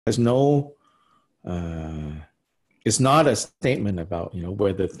There's no, it's not a statement about,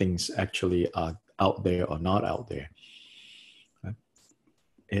 whether things actually are out there or not out there.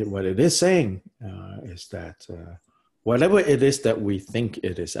 What it is saying is that whatever it is that we think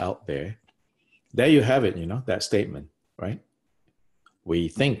it is out there you have it, that statement, right? We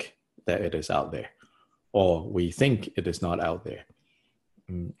think that it is out there, or we think it is not out there.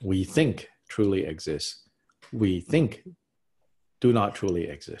 We think truly exists. We think do not truly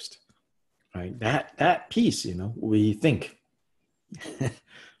exist, right? That piece, we think,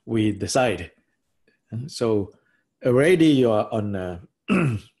 we decide. So already you are on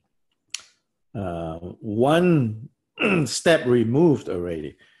one step removed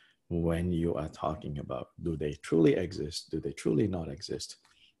already when you are talking about, do they truly exist? Do they truly not exist?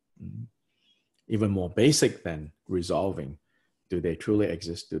 Even more basic than resolving, do they truly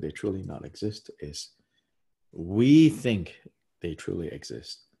exist? Do they truly not exist? Is we think they truly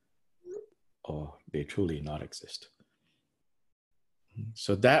exist or they truly not exist.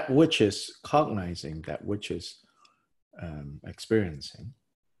 So that which is cognizing, that which is experiencing,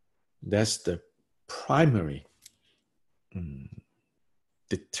 that's the primary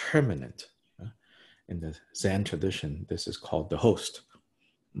determinant. In the Zen tradition, this is called the host.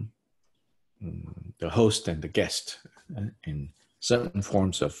 The host and the guest. In certain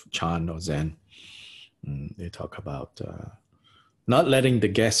forms of Chan or Zen, they talk about not letting the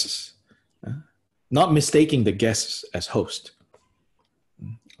guests, not mistaking the guests as host.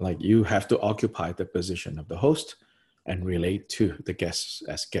 Like you have to occupy the position of the host and relate to the guests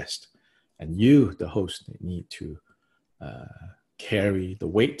as guest. And you, the host, need to carry the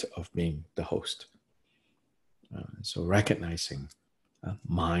weight of being the host. So recognizing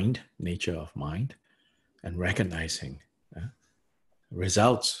mind, nature of mind, and recognizing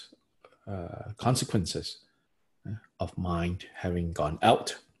results, consequences of mind having gone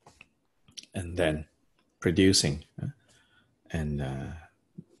out, and then producing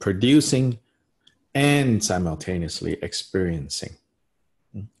and simultaneously experiencing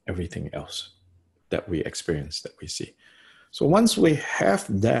everything else that we experience, that we see. So once we have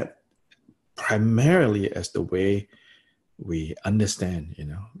that primarily as the way we understand,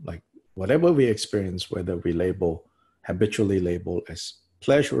 like whatever we experience, whether we habitually label as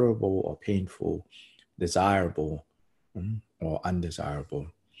pleasurable or painful, desirable or undesirable,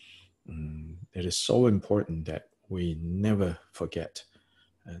 it is so important that we never forget.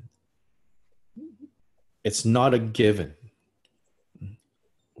 It's not a given.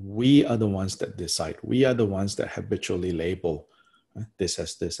 We are the ones that decide. We are the ones that habitually label this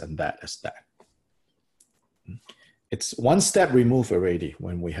as this and that as that. It's one step removed already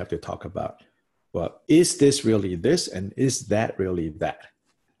when we have to talk about, well, is this really this and is that really that?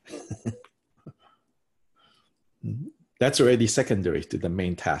 That's already secondary to the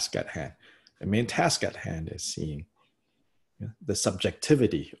main task at hand. The main task at hand is seeing the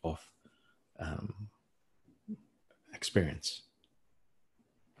subjectivity of experience.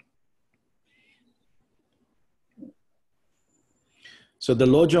 So the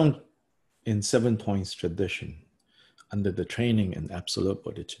Lojong in 7 Points tradition, under the training in absolute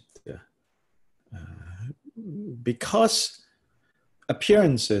bodhicitta, because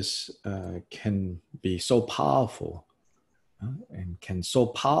appearances can be so powerful and can so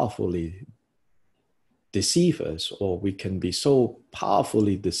powerfully deceive us, or we can be so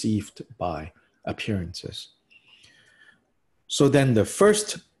powerfully deceived by appearances. So then the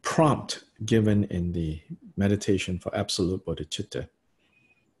first prompt given in the meditation for absolute bodhicitta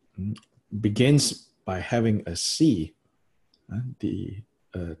begins by having a see,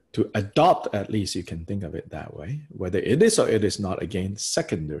 to adopt, at least you can think of it that way, whether it is or it is not, again,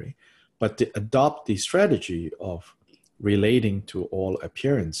 secondary, but to adopt the strategy of relating to all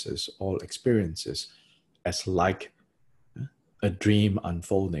appearances, all experiences, as like a dream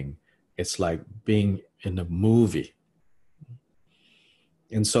unfolding. It's like being in a movie.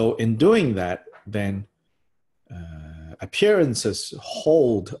 And so in doing that, then appearances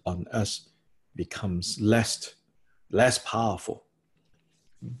hold on us becomes less powerful,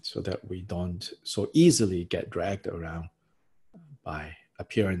 so that we don't so easily get dragged around by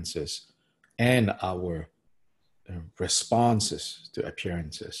appearances and our responses to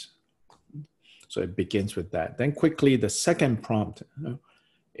appearances. So it begins with that. Then quickly, the second prompt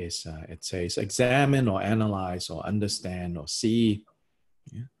is, it says, examine or analyze or understand or see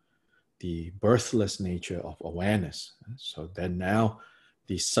the birthless nature of awareness. So then now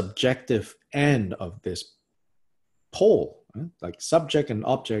the subjective end of this pole, like subject and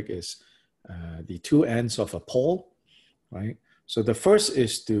object is the two ends of a pole, right? So the first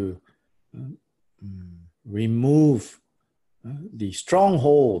is to remove the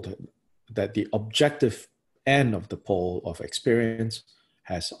stronghold that the objective end of the pole of experience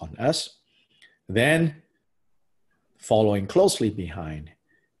has on us, then following closely behind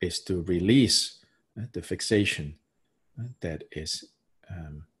is to release the fixation that is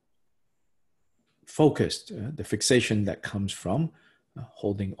focused, the fixation that comes from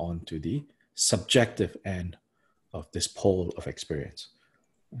holding on to the subjective end of this pole of experience,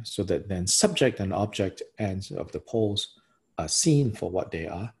 so that then subject and object ends of the poles are seen for what they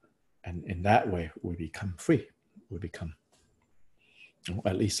are, and in that way we become free. We become, or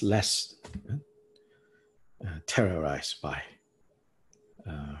at least less terrorized by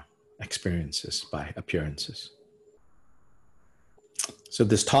experiences, by appearances. So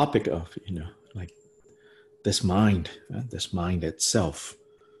this topic of, like this mind itself,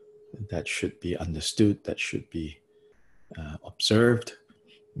 that should be understood, that should be observed.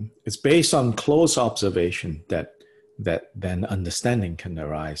 It's based on close observation that then understanding can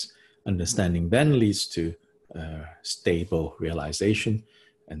arise. Understanding then leads to stable realization,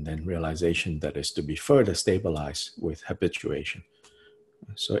 and then realization that is to be further stabilized with habituation.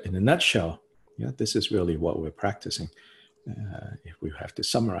 So in a nutshell, this is really what we're practicing. If we have to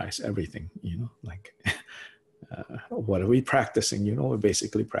summarize everything, like what are we practicing? We're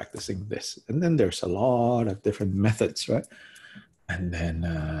basically practicing this. And then there's a lot of different methods, right? And then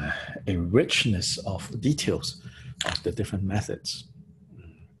a richness of details of the different methods.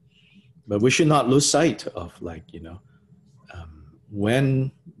 But we should not lose sight of,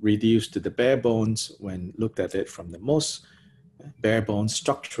 when reduced to the bare bones, when looked at it from the most bare bones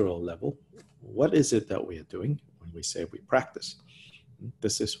structural level, what is it that we are doing when we say we practice?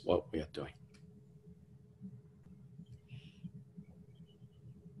 This is what we are doing.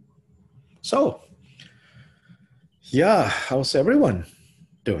 So, how's everyone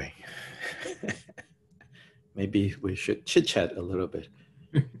doing? Maybe we should chit-chat a little bit.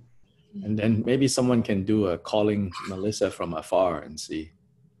 And then maybe someone can do a calling Melissa from afar and see.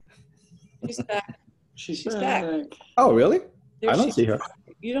 She's back. She's back. Oh, really? I don't see her.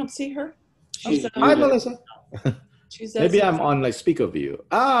 You don't see her? Hi, Melissa. Maybe I'm on speaker view.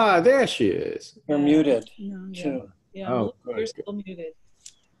 Ah, there she is. You're muted. Yeah, Oh, you're still muted.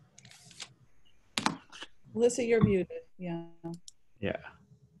 Melissa, you're muted. Yeah.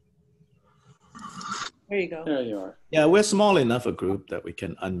 There you go. There you are. Yeah, we're small enough a group that we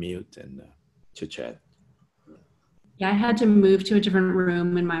can unmute and chit-chat. Yeah, I had to move to a different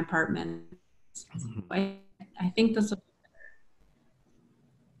room in my apartment. I think this will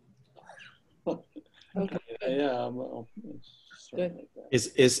be better. Okay. Yeah. Well, Good. like that.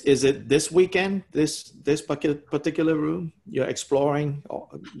 Is it this weekend, this particular room? You're exploring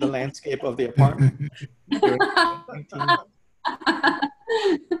the landscape of the apartment?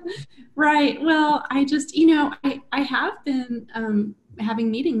 Right. Well, I just, I have been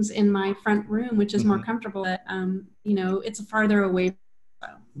having meetings in my front room, which is more comfortable. But, it's farther away. So.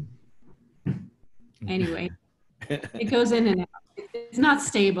 Anyway, it goes in and out. It's not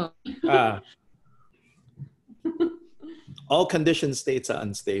stable. All conditioned states are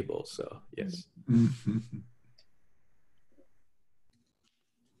unstable. So, yes.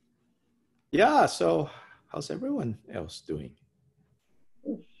 Yeah. So, how's everyone else doing?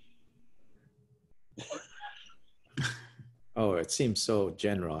 Oh, it seems so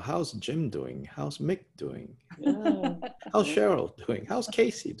general. How's Jim doing? How's Mick doing? Yeah. How's Cheryl doing? How's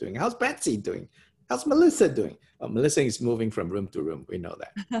Casey doing? How's Betsy doing? How's Melissa doing? Oh, Melissa is moving from room to room. We know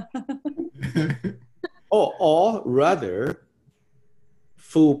that. or rather,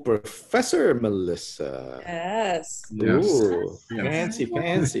 full Professor Melissa. Yes. Ooh, Yes.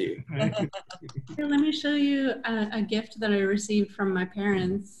 fancy. Here, let me show you a gift that I received from my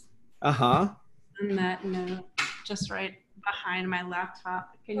parents. Uh-huh. On that note, just right behind my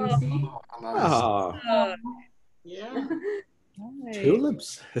laptop. Can you see? Oh, Yeah. Nice.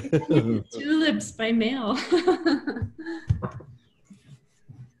 tulips. Tulips by mail.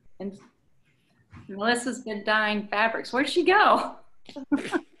 And Melissa's been dyeing fabrics. Where'd she go?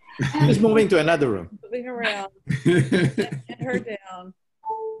 She's moving to another room. Moving around. Get her down.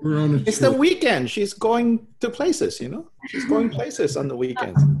 We're on a It's the trip. weekend. She's going to places, She's going places on the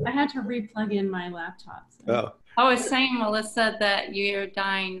weekends. I had to re-plug in my laptop. So. Oh. I was saying, Melissa, that you're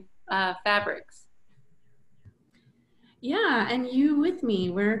dyeing fabrics. Yeah, and you with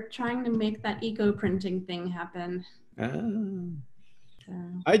me. We're trying to make that eco-printing thing happen. So.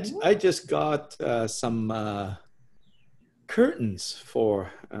 I just got some curtains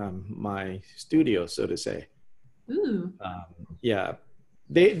for my studio, so to say. Ooh. Yeah,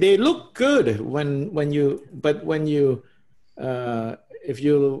 they look good when you if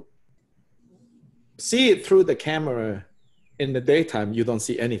you see it through the camera, in the daytime, you don't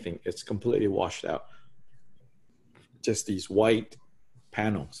see anything. It's completely washed out. Just these white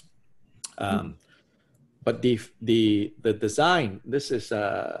panels. But the design, this is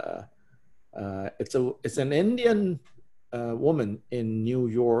it's an Indian woman in New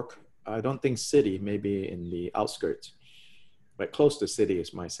York. I don't think city, maybe in the outskirts, but close to city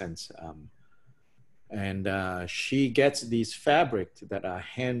is my sense. And she gets these fabric that are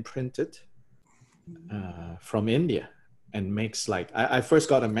hand printed from India and makes like, I first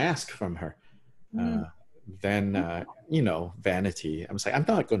got a mask from her. Then, you know, vanity. I was like, I'm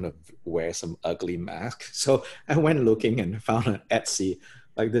not going to wear some ugly mask. So I went looking and found on Etsy,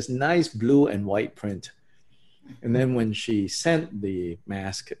 like this nice blue and white print. And then when she sent the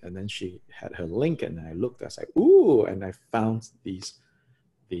mask and then she had her link and I looked, I was like, ooh, and I found these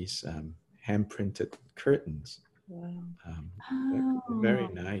hand printed curtains. Wow. Very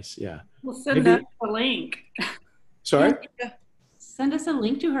nice. Yeah. We'll send us the link. Sorry? Send us a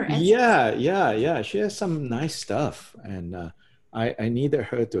link to her Etsy. Yeah. She has some nice stuff. And I needed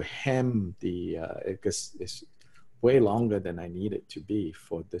her to hem the, because it's way longer than I need it to be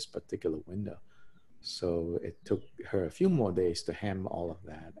for this particular window. So it took her a few more days to hem all of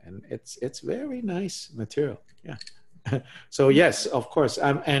that. And it's very nice material. Yeah. So yes, of course.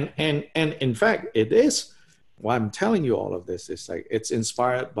 And in fact, it is, why I'm telling you all of this is like, it's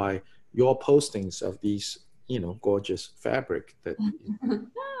inspired by your postings of these, you know, gorgeous fabric that,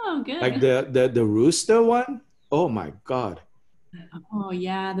 Oh, good. like the rooster one. Oh my God. Oh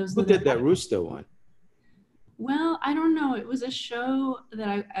yeah, those. Who did that rooster one? Well, I don't know. It was a show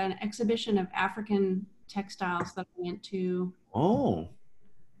that an exhibition of African textiles that I went to. Oh.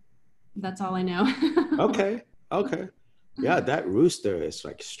 That's all I know. Okay. Yeah, that rooster is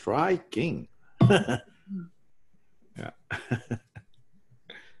like striking. Yeah.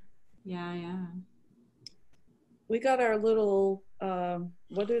 Yeah. We got our little,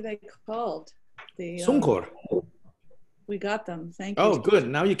 what are they called? The Sunkor. We got them. Thank you. Oh, good.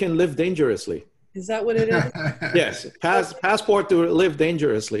 Now you can live dangerously. Is that what it is? Yes. Passport to live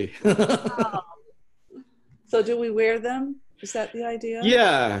dangerously. So do we wear them? Is that the idea?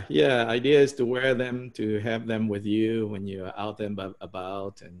 Yeah. Idea is to wear them, to have them with you when you're out and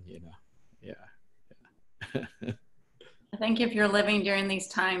about, and you know, yeah. I think if you're living during these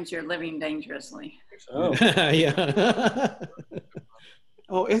times, you're living dangerously. Oh, Yeah.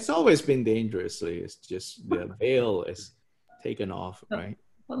 Oh, it's always been dangerously. It's just the veil is taken off, right?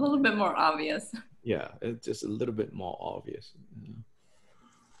 A little bit more obvious. Yeah, it's just a little bit more obvious.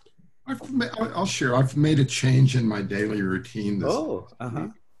 I'll share. I've made a change in my daily routine this week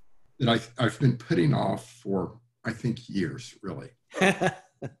that I've been putting off for, I think, years, really.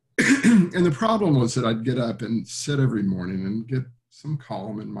 And the problem was that I'd get up and sit every morning and get some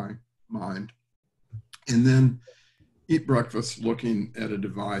calm in my mind, and then eat breakfast looking at a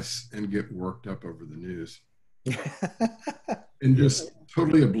device and get worked up over the news. And just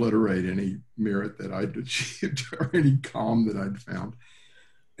totally obliterate any merit that I'd achieved or any calm that I'd found.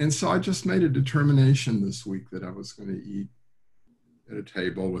 And so I just made a determination this week that I was going to eat at a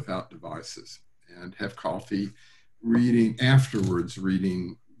table without devices and have coffee, reading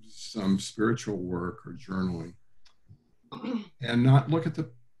some spiritual work or journaling, and not look at the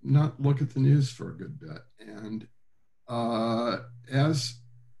news for a good bit. And as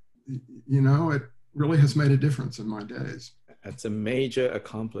you know, it really has made a difference in my days. That's a major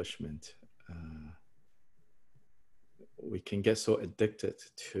accomplishment. We can get so addicted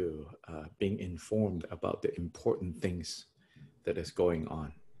to being informed about the important things that is going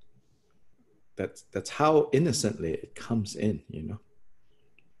on. That's how innocently it comes in, you know.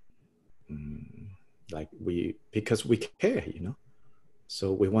 Like because we care, you know,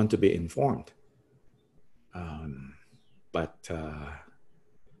 so we want to be informed. But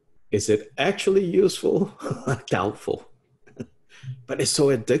is it actually useful? Doubtful. But it's so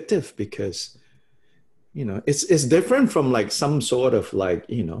addictive because, you know, it's different from like some sort of like,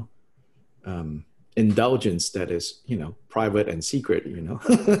 you know, indulgence that is, you know, private and secret, you know.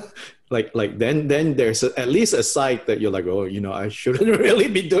 like then there's at least a side that you're like, oh, you know, I shouldn't really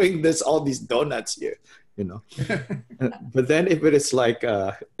be doing all these donuts here, you know. But then if it is like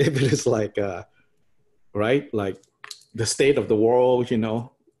right, like the state of the world, you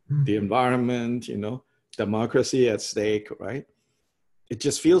know, the environment, you know, democracy at stake, right? It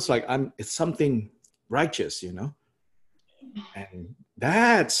just feels like it's something righteous, you know, and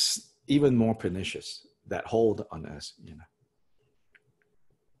that's even more pernicious, that hold on us, you know.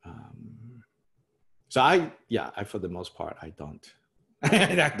 So I for the most part, I don't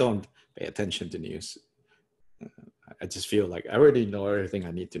pay attention to news. I just feel like I already know everything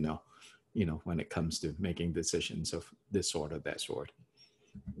I need to know. you know, when it comes to making decisions of this sort or that sort.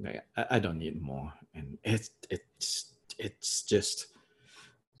 I don't need more. And it's just,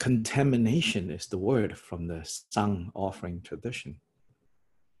 contamination is the word from the Sang offering tradition.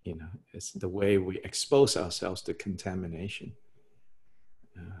 You know, it's the way we expose ourselves to contamination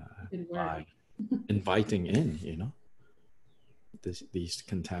by inviting in, you know, these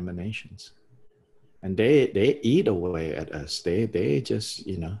contaminations. And they eat away at us. They just,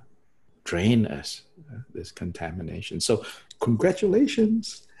 you know, drain us, this contamination. So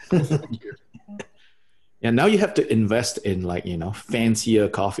congratulations. Thank you. And now you have to invest in, like, you know, fancier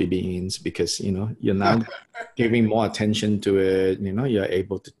coffee beans, because, you know, you're now giving more attention to it. You know, you're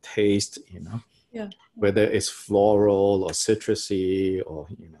able to taste, you know, whether it's floral or citrusy or,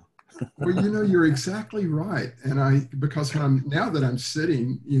 you know. Well, you know, you're exactly right. And because now that I'm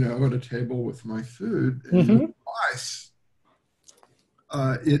sitting, you know, at a table with my food and ice,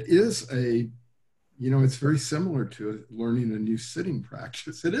 it is you know, it's very similar to learning a new sitting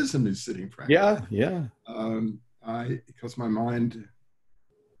practice. It is a new sitting practice. Yeah. Because my mind,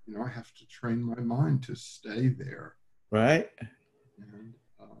 you know, I have to train my mind to stay there. Right. And,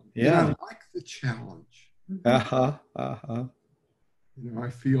 yeah. And I like the challenge. You know, I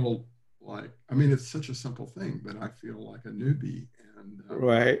feel like, I mean, it's such a simple thing, but I feel like a newbie. And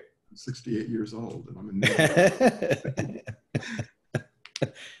right. I'm 68 years old and I'm a newbie.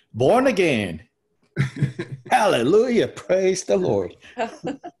 Born again. Hallelujah. Praise the Lord.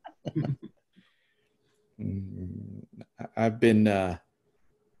 I've been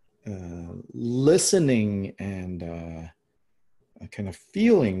listening and kind of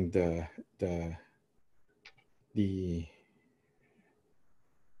feeling the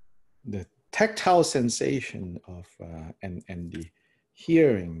tactile sensation of and the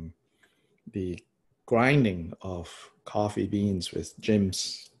hearing the grinding of coffee beans with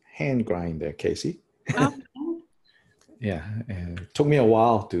Jim's hand grinder, Casey. Yeah, and it took me a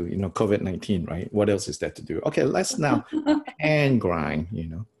while to, you know, COVID-19, right? What else is there to do? Okay, let's now hand grind, you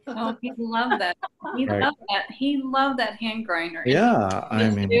know. Oh, he loved that. He loved that. He loved that hand grinder. Yeah,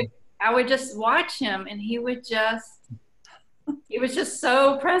 I would just watch him, and he was just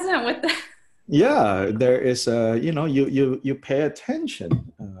so present with that. Yeah, there is you know, you pay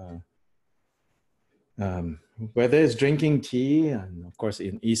attention. Whether it's drinking tea, and of course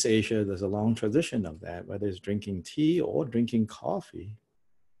in East Asia there's a long tradition of that, whether it's drinking tea or drinking coffee,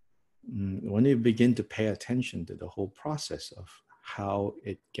 when you begin to pay attention to the whole process of how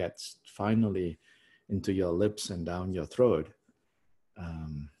it gets finally into your lips and down your throat,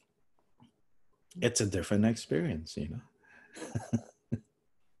 it's a different experience, you know.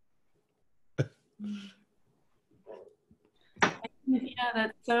 Yeah,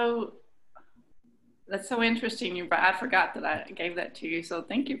 that's so interesting. I forgot that I gave that to you, so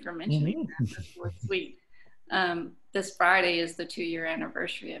thank you for mentioning that. That's really sweet. This Friday is the 2-year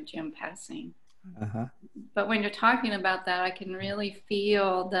anniversary of Jim passing. But when you're talking about that, I can really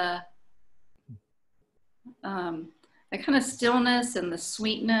feel the kind of stillness and the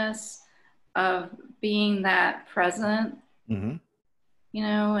sweetness of being that present. You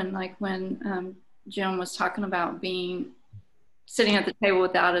know, and like when Jim was talking about sitting at the table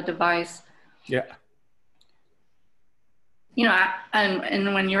without a device. Yeah. You know,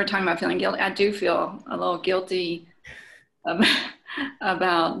 and when you were talking about feeling guilty, I do feel a little guilty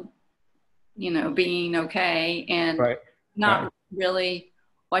about, you know, being okay and not really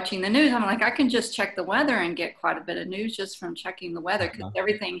watching the news. I'm like, I can just check the weather and get quite a bit of news just from checking the weather, because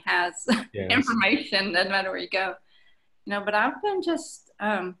everything has information, doesn't matter where you go. You know, but I've been just,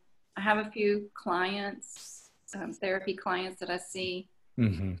 I have a few clients, therapy clients that I see,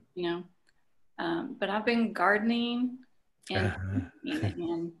 you know, but I've been gardening and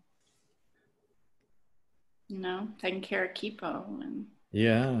you know, taking care of Kipo. And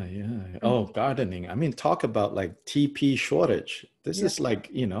oh, gardening. I mean, talk about like TP shortage. This is like,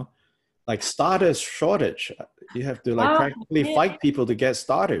 you know, like starters shortage. You have to like practically fight people to get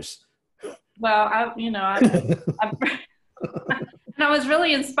starters. Well, and I was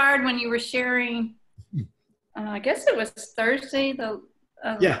really inspired when you were sharing, I guess it was Thursday,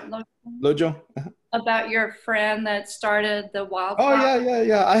 Lojo. About your friend that started the wildflower. Oh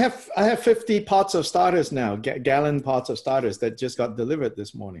yeah. I have 50 pots of starters now, gallon pots of starters that just got delivered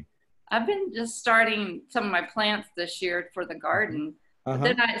this morning. I've been just starting some of my plants this year for the garden. But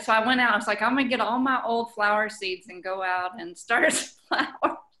then so I went out. I was like, I'm gonna get all my old flower seeds and go out and start flowers.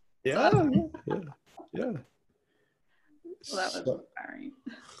 Yeah. So that was inspiring.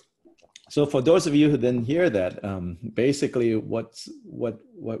 So for those of you who didn't hear that, basically what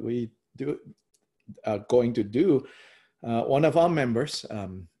we do are going to do, one of our members,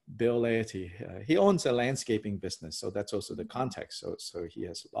 Bill Laity, he owns a landscaping business, so that's also the context. So he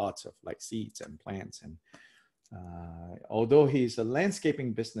has lots of like seeds and plants, and although he's a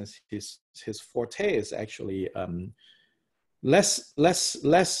landscaping business, his forte is actually less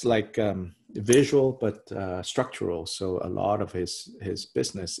like visual, but structural. So a lot of his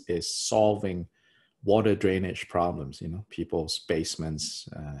business is solving water drainage problems. You know, people's basements.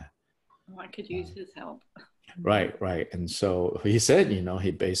 I could use his help. Right. And so he said, you know,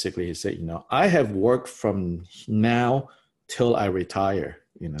 he said, you know, I have worked from now till I retire,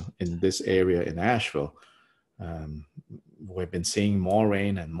 you know, in this area in Asheville. We've been seeing more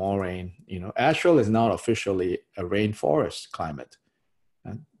rain and more rain. You know, Asheville is not officially a rainforest climate.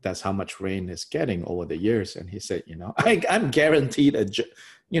 And that's how much rain is getting over the years. And he said, you know, I'm guaranteed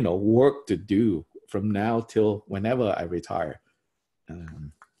work to do from now till whenever I retire.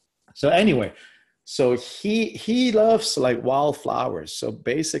 So anyway, so he loves like wildflowers. So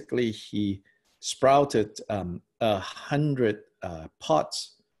basically he sprouted 100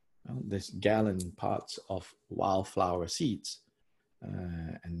 pots, this gallon pots of wildflower seeds.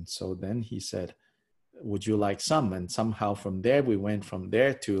 And so then he said, would you like some? And somehow from there, we went from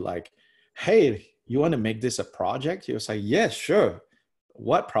there to like, hey, you want to make this a project? He was like, yes, sure.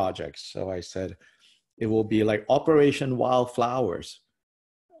 What project? So I said, it will be like Operation Wildflowers.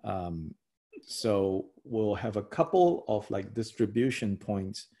 So we'll have a couple of like distribution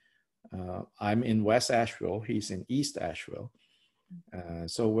points. I'm in West Asheville. He's in East Asheville.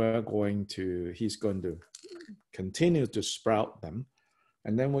 So he's going to continue to sprout them.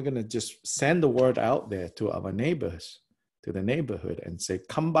 And then we're going to just send the word out there to our neighbors, to the neighborhood, and say,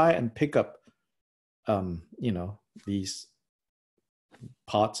 come by and pick up, these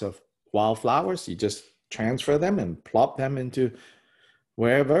pots of wildflowers. You just transfer them and plop them into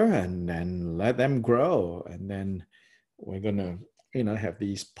wherever and then let them grow. And then we're going to, have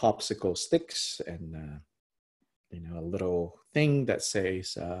these popsicle sticks and, a little thing that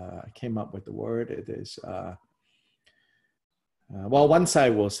says, I came up with the word. It is, one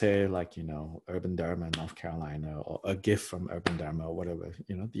side will say like, Urban Dharma, North Carolina, or a gift from Urban Dharma or whatever.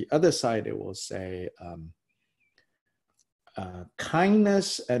 The other side, it will say,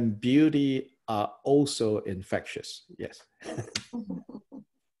 kindness and beauty are also infectious. Yes.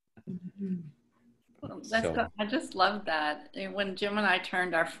 Well, I just love that. And when Jim and I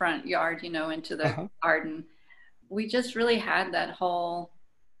turned our front yard, into the garden, we just really had that whole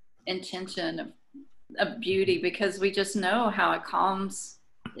intention of beauty, because we just know how it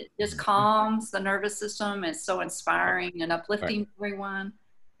just calms the nervous system. It's so inspiring and uplifting for everyone.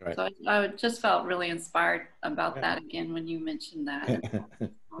 Right. So I just felt really inspired about that again when you mentioned that.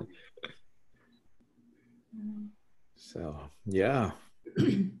 So, yeah.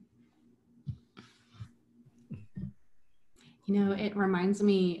 It reminds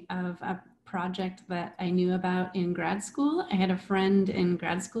me of a project that I knew about in grad school. I had a friend in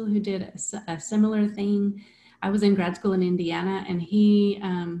grad school who did a similar thing. I was in grad school in Indiana, and he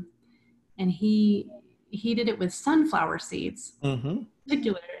did it with sunflower seeds, in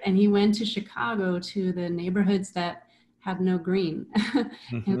particular. And he went to Chicago to the neighborhoods that had no green.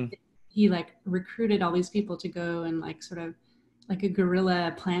 And he like recruited all these people to go and like sort of like a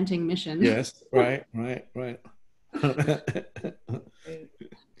guerrilla planting mission. Yes, right.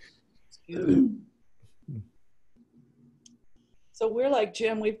 So we're like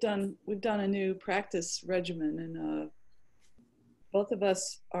Jim. We've done a new practice regimen, and both of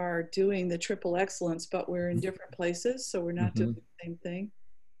us are doing the triple excellence, but we're in different places, so we're not doing the same thing.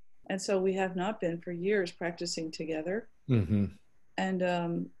 And so we have not been for years practicing together.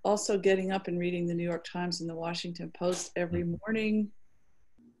 And also getting up and reading the New York Times and the Washington Post every morning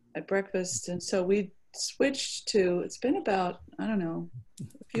at breakfast. And so we switched to, it's been about, I don't know,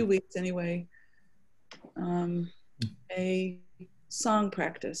 a few weeks anyway, a song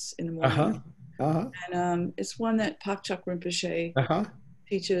practice in the morning. And it's one that Pakchak Rinpoche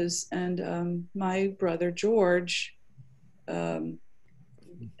teaches. And my brother George,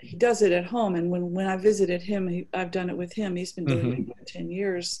 he does it at home. And when I visited him, I've done it with him. He's been doing it for 10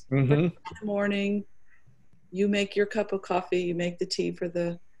 years. In the morning, you make your cup of coffee, you make the tea for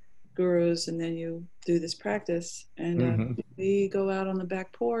the gurus, and then you do this practice. And we go out on the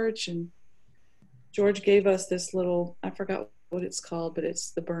back porch, and George gave us this little, I forgot what it's called, but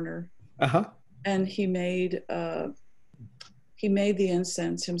it's the burner. And he made the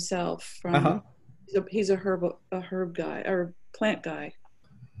incense himself from, he's a herb guy, or plant guy.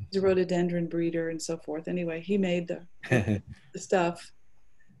 He's a rhododendron breeder and so forth. Anyway, he made the stuff.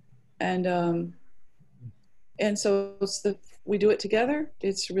 And so we do it together.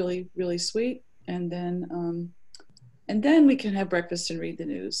 It's really, really sweet. And then and then we can have breakfast and read the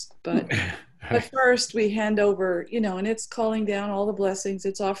news. But first we hand over, you know, and it's calling down all the blessings.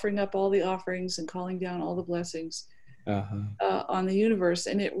 It's offering up all the offerings and calling down all the blessings on the universe.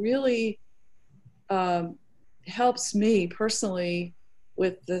 And it really helps me personally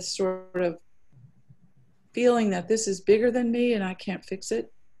with the sort of feeling that this is bigger than me and I can't fix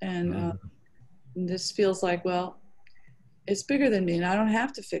it. And this feels like, well, it's bigger than me and I don't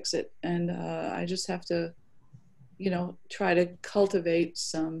have to fix it. And I just have to, you know, try to cultivate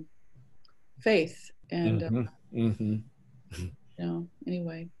some faith. And, you know,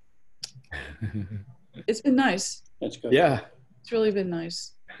 anyway, it's been nice. That's good. Yeah. It's really been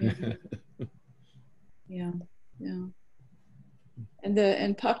nice. Yeah. Yeah.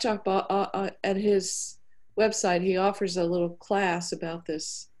 And Pakchak at his website, he offers a little class about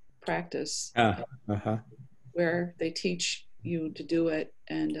this practice where they teach you to do it.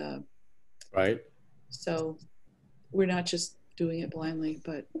 And right. So we're not just doing it blindly,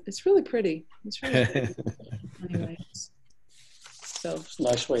 but it's really pretty. It's really pretty. Anyways. So it's a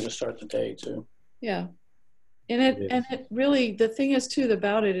nice way to start the day too. Yeah. And it really, the thing is too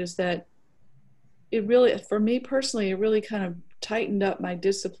about it is that it really, for me personally, it really kind of tightened up my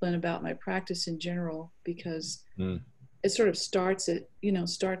discipline about my practice in general, because it sort of starts it, you know,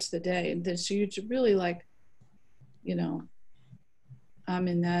 starts the day. And then so you really like, you know, I'm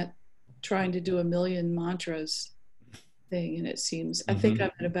in that trying to do 1,000,000 mantras thing. And it seems, I think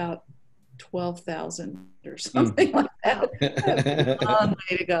I'm at about 12,000 or something like that. A long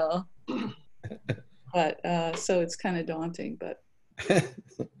way to go. But so it's kind of daunting, but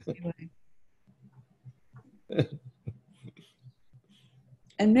anyway.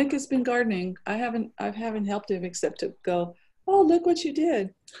 And Nick has been gardening. I haven't helped him except to go, oh, look what you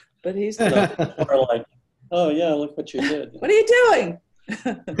did. But he's more like, oh yeah, look what you did. What are you doing?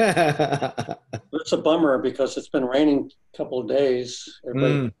 It's a bummer because it's been raining a couple of days.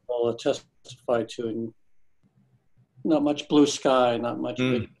 Everybody will testify to it. Not much blue sky, not much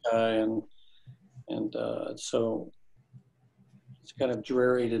big sky, and so it's kind of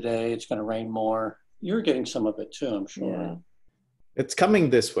dreary today. It's going to rain more. You're getting some of it too, I'm sure. Yeah. It's coming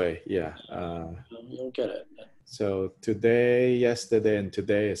this way, yeah. You'll get it. So today, yesterday, and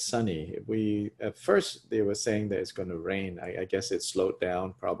today is sunny. At first they were saying that it's going to rain. I guess it slowed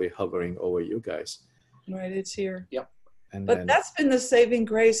down, probably hovering over you guys. Right, it's here. Yep. But that's been the saving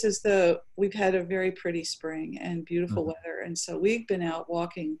grace, is we've had a very pretty spring and beautiful weather, and so we've been out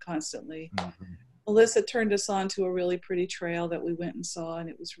walking constantly. Melissa turned us on to a really pretty trail that we went and saw, and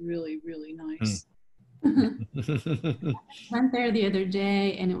it was really, really nice. Went there the other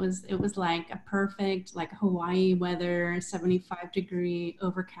day, and it was like a perfect, like Hawaii weather, 75-degree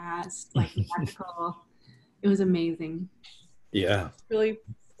overcast, like magical. It was amazing. Yeah. Really,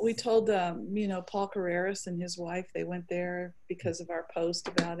 we told you know, Paul Carreras and his wife, they went there because of our post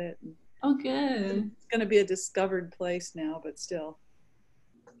about it. And oh, good. it's going to be a discovered place now, but still.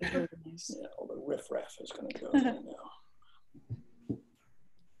 It's really nice. Yeah, all the riffraff is going to go there now.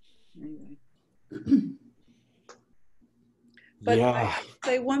 Anyway. But yeah. I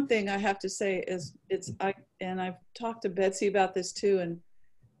say one thing I have to say is and I've talked to Betsy about this too, and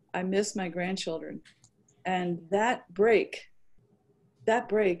I miss my grandchildren, and that break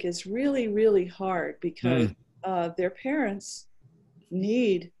is really, really hard because their parents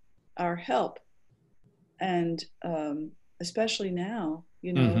need our help, and especially now,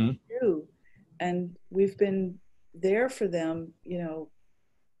 you know, too. And we've been there for them, you know,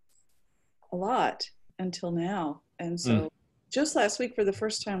 a lot until now. And so just last week, for the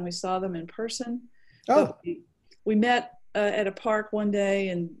first time, we saw them in person. Oh. We met at a park one day,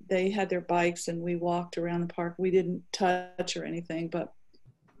 and they had their bikes, and we walked around the park. We didn't touch or anything,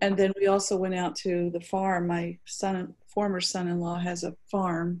 and then we also went out to the farm. My former son-in-law has a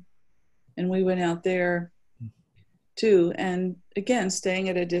farm, and we went out there too. And again, staying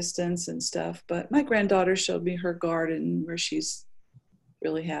at a distance and stuff. But my granddaughter showed me her garden where she's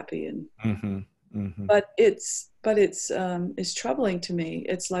really happy, and but it's troubling to me.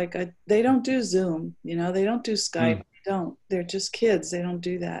 It's like they don't do Zoom, you know, they don't do Skype. They're just kids. They don't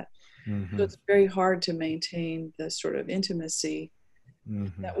do that. So it's very hard to maintain the sort of intimacy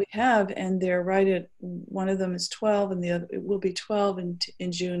that we have. And they're right at, one of them is 12, and the other, it will be 12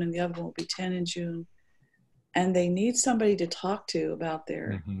 in June, and the other one will be 10 in June. And they need somebody to talk to about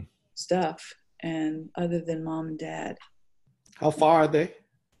their stuff, and other than mom and dad. How far are they?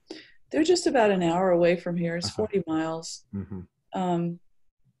 They're just about an hour away from here. It's 40 miles. And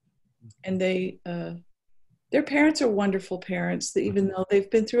their parents are wonderful parents, even though they've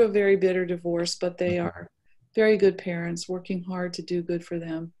been through a very bitter divorce, but they are very good parents, working hard to do good for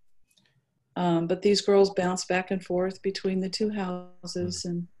them. But these girls bounce back and forth between the two houses,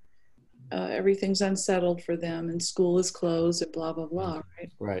 and everything's unsettled for them, and school is closed and blah, blah, blah,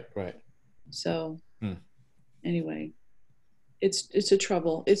 right? Right. So anyway, it's a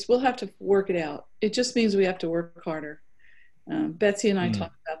trouble. We'll have to work it out. It just means we have to work harder. Betsy and I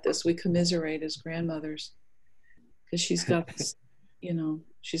talk about this. We commiserate as grandmothers because she's got this,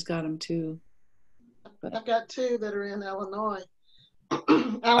 she's got them too. But I've got two that are in Illinois. I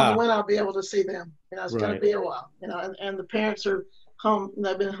don't know when I'll be able to see them. It's going to be a while. And the parents are home.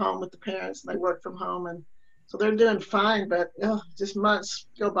 They've been home with the parents, and they work from home, and so they're doing fine. But just months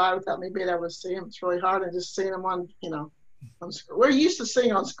go by without me being able to see them. It's really hard, and just seeing them on, we're used to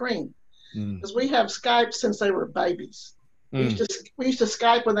seeing on screen because we have Skype since they were babies. We used to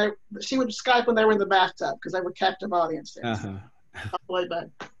Skype she would Skype when they were in the bathtub because they were captive audience all the way back.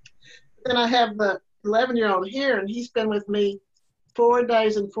 Then I have the 11-year-old here, and he's been with me 4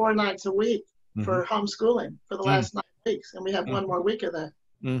 days and 4 nights a week for homeschooling for the last 9 weeks, and we have 1 more week of that.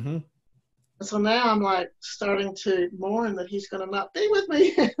 And so now I'm like starting to mourn that he's going to not be with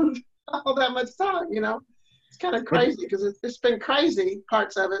me all that much time. It's kind of crazy because it's been crazy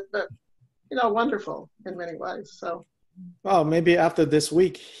parts of it, but wonderful in many ways. So. Well, maybe after this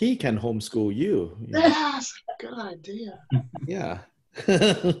week he can homeschool you. Yes, good idea. Yeah.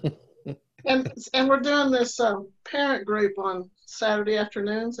 And we're doing this parent group on Saturday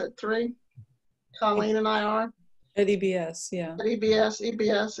afternoons at 3. Colleen and I are. At EBS, yeah. At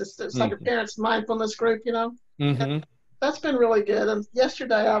EBS. It's like a parents' mindfulness group, That's been really good. And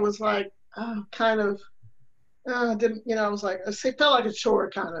yesterday I was like, I was like, it felt like a chore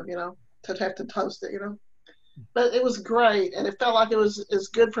kind of, to have to toast it, But it was great, and it felt like it was as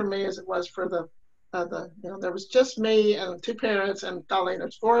good for me as it was for there was just me and 2 parents and Colleen.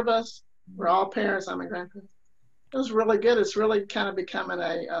 There's 4 of us. We're all parents. I'm a grandparent. It was really good. It's really kind of becoming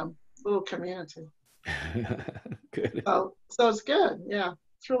a little community. Good. So it's good. Yeah,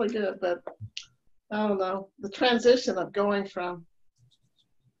 it's really good. But I don't know, the transition of going from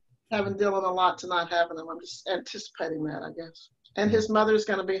having Dylan a lot to not having him. I'm just anticipating that, I guess. And his mother's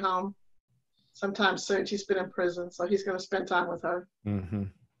going to be home sometime soon. She's been in prison, so he's going to spend time with her.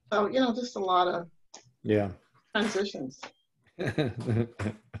 So just a lot of transitions.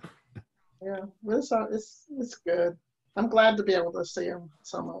 Yeah, it's good. I'm glad to be able to see him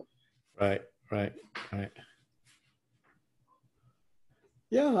somewhat. Right.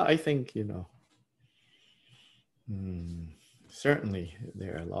 Yeah, I think certainly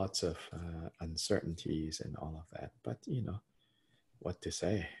there are lots of uncertainties and all of that, but what to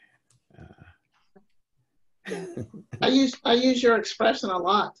say. I use your expression a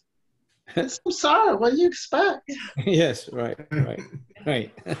lot. It's samsara. What do you expect? Yes, right.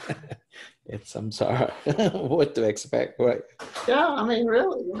 It's samsara. What to expect, right? Yeah, I mean,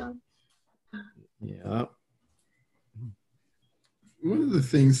 really, Yeah. One of the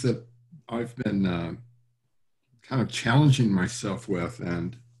things that I've been kind of challenging myself with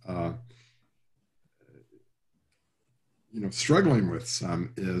and struggling with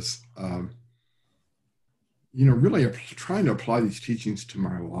some is really trying to apply these teachings to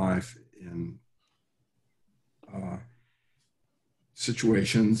my life in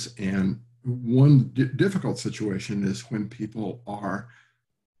situations. And one difficult situation is when people are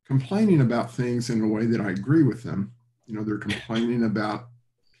complaining about things in a way that I agree with them. They're complaining about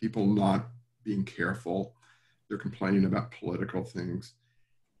people not being careful. They're complaining about political things.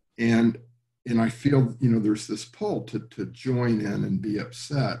 And I feel, there's this pull to join in and be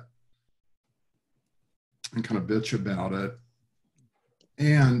upset and kind of bitch about it.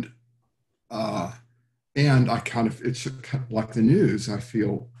 And I kind of, it's like the news, I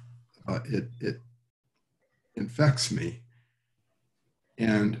feel it infects me.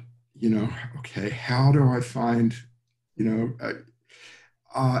 And, okay, how do I find,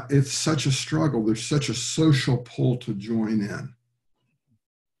 it's such a struggle. There's such a social pull to join in.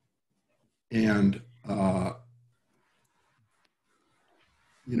 And,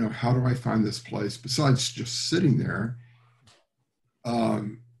 how do I find this place besides just sitting there?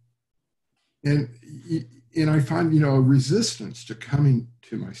 And I find, a resistance to coming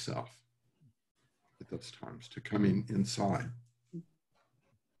to myself at those times, to coming inside.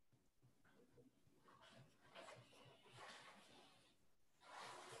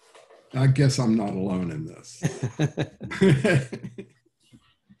 I guess I'm not alone in this.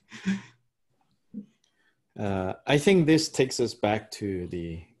 I think this takes us back to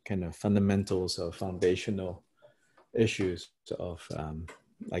the kind of fundamentals or foundational issues of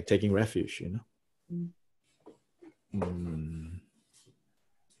like taking refuge,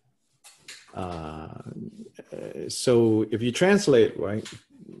 So if you translate, right,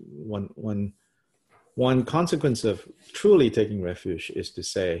 one consequence of truly taking refuge is to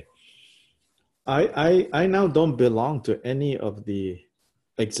say, I now don't belong to any of the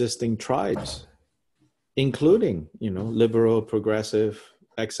existing tribes, including, liberal, progressive,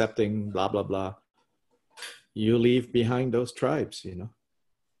 accepting, blah, blah, blah. You leave behind those tribes,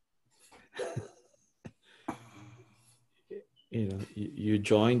 you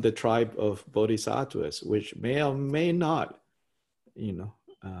join the tribe of bodhisattvas, which may or may not,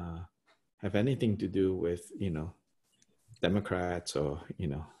 have anything to do with, Democrats or,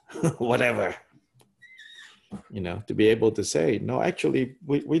 whatever, to be able to say, no, actually,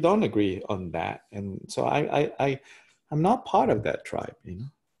 we don't agree on that. And so I'm not part of that tribe,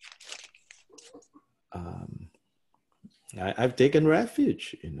 I've taken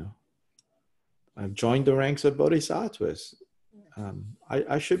refuge, I've joined the ranks of bodhisattvas.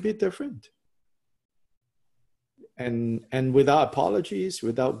 I should be different. And without apologies,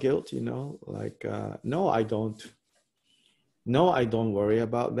 without guilt, no, I don't worry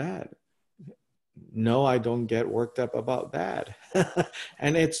about that. No, I don't get worked up about that.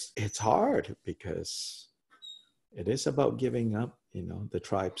 And it's hard because it is about giving up, the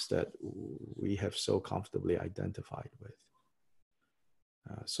tribes that we have so comfortably identified with.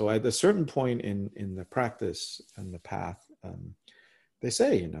 So at a certain point in the practice and the path, they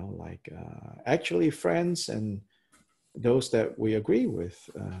say, actually friends and those that we agree with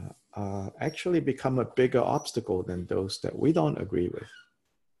actually become a bigger obstacle than those that we don't agree with.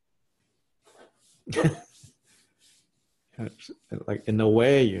 Like in a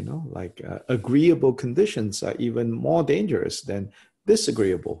way, agreeable conditions are even more dangerous than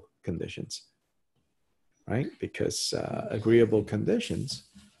disagreeable conditions, right? Because agreeable conditions,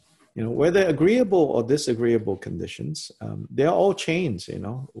 whether agreeable or disagreeable conditions, they're all chains,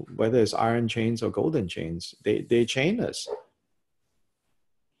 whether it's iron chains or golden chains, they chain us.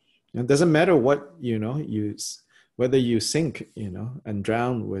 It doesn't matter what, whether you sink, and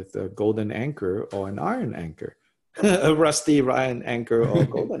drown with a golden anchor or an iron anchor, a rusty iron anchor or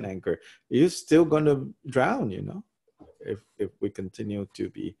golden anchor, you're still going to drown, if we continue to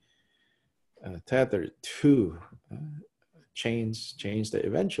be tethered to chains that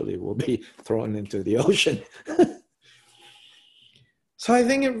eventually will be thrown into the ocean. So I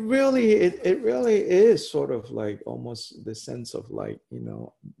think it really is sort of like almost the sense of like,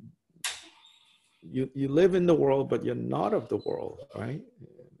 you live in the world, but you're not of the world, right?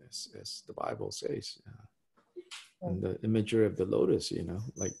 As the Bible says. And the imagery of the lotus,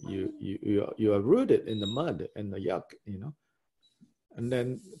 like you are rooted in the mud and the yuck, and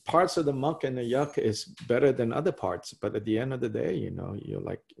then parts of the muck and the yuck is better than other parts. But at the end of the day, you're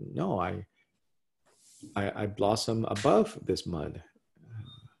like, no, I blossom above this mud.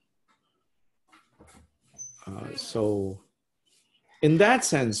 So in that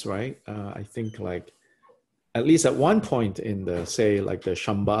sense, right, I think like, at least at one point in the, say, like the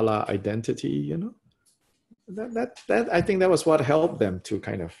Shambhala identity, that I think that was what helped them to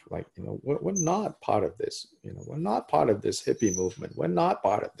kind of like, we're not part of this, we're not part of this hippie movement. We're not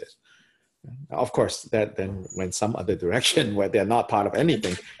part of this. Of course, that then went some other direction where they're not part of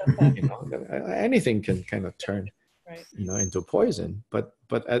anything, anything can kind of turn, right, into poison. But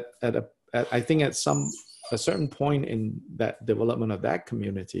I think at a certain point in that development of that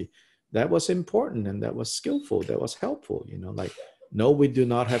community, that was important and that was skillful, that was helpful, like, no, we do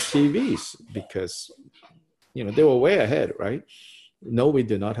not have TVs because, they were way ahead, right? No, we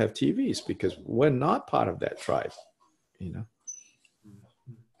do not have TVs because we're not part of that tribe,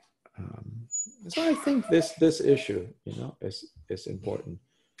 So I think this issue, is important.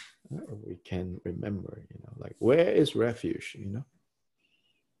 We can remember, like, where is refuge,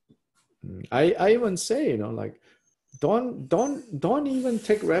 I even say, like, don't even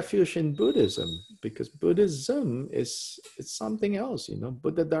take refuge in Buddhism, because Buddhism it's something else,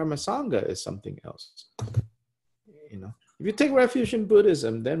 Buddha Dharma Sangha is something else. If you take refuge in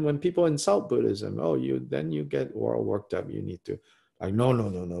Buddhism, then when people insult Buddhism, then you get all worked up. You need to, like,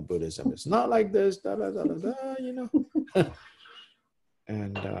 no, Buddhism is not like this, da, da, da, da, da,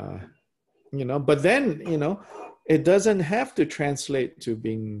 And, but then, it doesn't have to translate to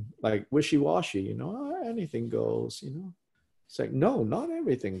being like wishy-washy, anything goes, It's like, no, not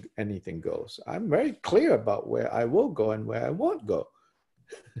anything goes. I'm very clear about where I will go and where I won't go.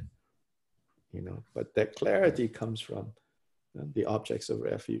 But that clarity comes from the objects of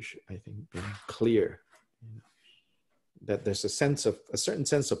refuge, I think, being clear, that there's a certain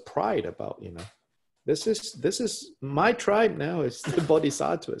sense of pride about, this is my tribe now. It's the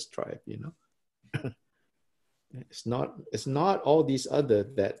Bodhisattva's tribe, It's not all these other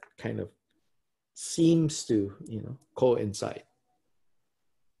that kind of seems to, coincide.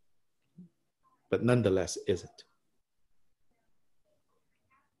 but nonetheless isn't.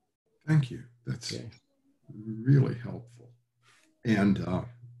 Thank you. That's really helpful. And,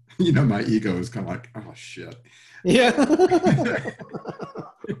 you know, my ego is kind of like, oh, shit. Yeah.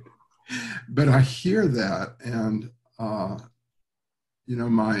 But I hear that. And, you know,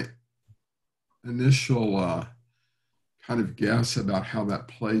 my initial kind of guess about how that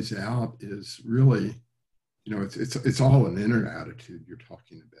plays out is really, you know, it's all an inner attitude you're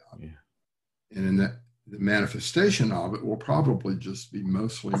talking about. Yeah. And in that, the manifestation of it will probably just be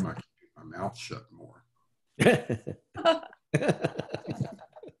mostly my keeping my mouth shut more.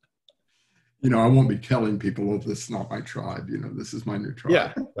 You know, I won't be telling people, oh, this is not my tribe. You know, this is my new tribe.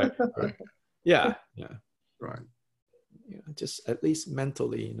 Yeah, right. Yeah, yeah. Right. You know, just at least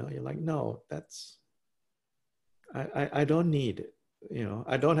mentally, you know, you're like, no, that's, I don't need it. You know,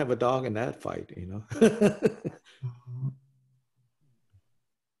 I don't have a dog in that fight, you know.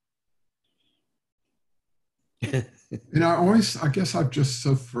 And I guess I've just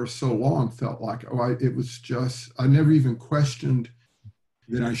for so long felt like, it was just, I never even questioned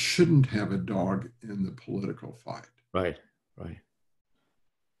that I shouldn't have a dog in the political fight. Right, right.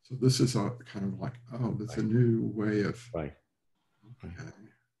 So this is a kind of like, oh, that's a new way of. Right. Okay.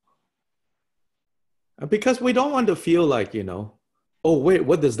 Because we don't want to feel like, you know, oh, wait,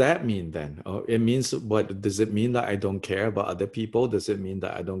 what does that mean then? Oh, it means what? Does it mean that I don't care about other people? Does it mean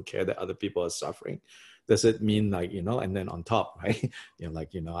that I don't care that other people are suffering? Does it mean like, you know, and then on top, right? You know,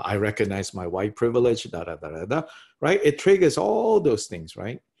 like, you know, I recognize my white privilege, right? It triggers all those things,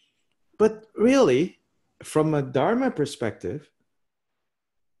 right? But really, from a Dharma perspective,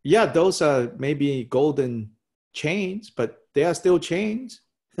 yeah, those are maybe golden chains, but they are still chains.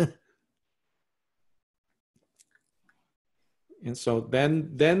 And so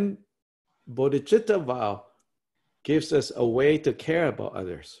then bodhicitta vow gives us a way to care about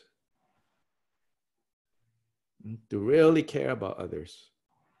others. To really care about others.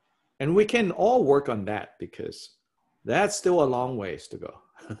 And we can all work on that because that's still a long ways to go.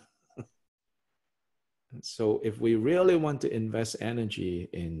 And so if we really want to invest energy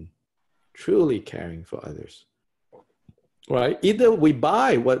in truly caring for others, right? Either we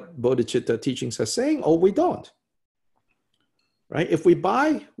buy what bodhicitta teachings are saying or we don't. Right? If we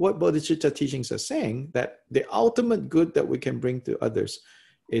buy what bodhicitta teachings are saying, that the ultimate good that we can bring to others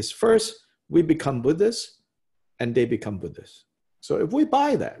is first, we become Buddhists and they become Buddhists. So if we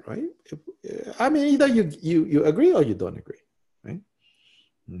buy that, right? I mean, either you agree or you don't agree, right?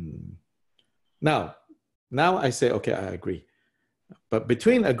 Now I say, okay, I agree. But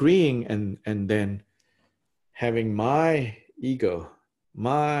between agreeing and then having my ego,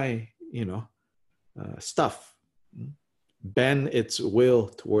 my, you know, stuff, bend its will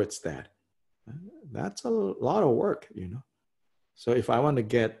towards that. That's a lot of work, you know. So if I want to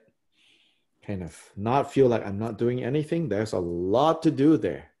get kind of not feel like I'm not doing anything, there's a lot to do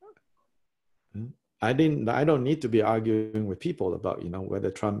there. I don't need to be arguing with people about, you know,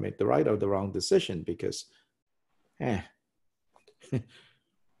 whether Trump made the right or the wrong decision because,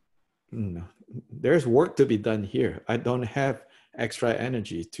 no, there's work to be done here. I don't have extra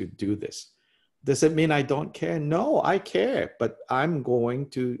energy to do this. Does it mean I don't care? No, I care, but I'm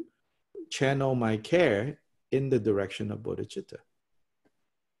going to channel my care in the direction of bodhicitta.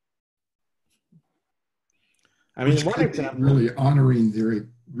 I mean, one example,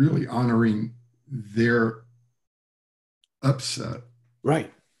 really honoring their upset,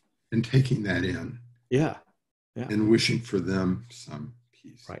 right, and taking that in, yeah, and wishing for them some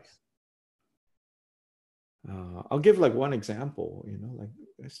peace, right. I'll give like one example, you know, like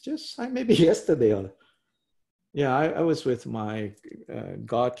it's just maybe yesterday. I was with my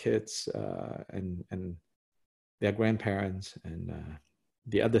god kids and their grandparents and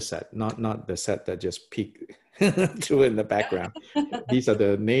the other set, not the set that just peeked through in the background. These are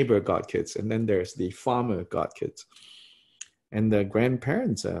the neighbor god kids, and then there's the farmer god kids. And the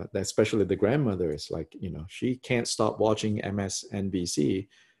grandparents, especially the grandmother, is like, you know, she can't stop watching MSNBC.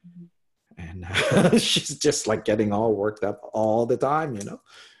 And she's just like getting all worked up all the time, you know.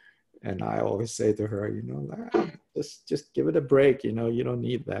 And I always say to her, you know, just give it a break, you know, you don't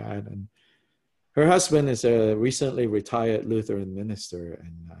need that. And her husband is a recently retired Lutheran minister,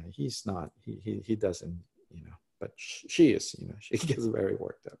 and he's not, he doesn't, you know, but she is, you know, she gets very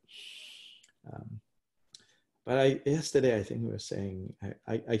worked up. But yesterday, I think we were saying,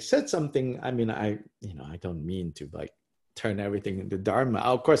 I said something, I mean, I don't mean to like turn everything into Dharma.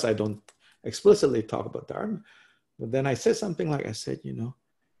 Of course, I don't explicitly talk about Dharma, but then I said something like, I said, you know,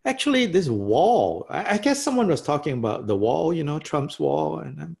 actually this wall, I guess someone was talking about the wall, you know, Trump's wall.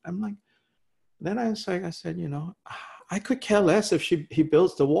 And I'm like, then I said, you know, I could care less if he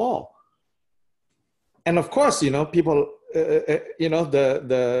builds the wall. And of course, you know, people, you know,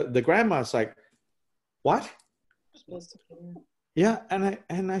 the grandma's like, what? Yeah.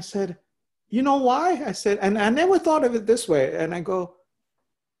 And I said, you know why? I said, and I never thought of it this way. And I go,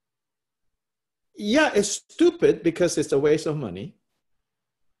 yeah, it's stupid because it's a waste of money.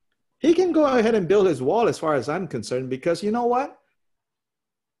 He can go ahead and build his wall as far as I'm concerned, because you know what?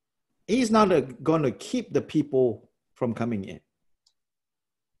 He's not going to keep the people from coming in.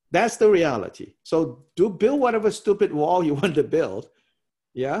 That's the reality. So build whatever stupid wall you want to build.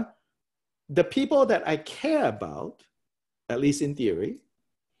 Yeah. The people that I care about, at least in theory,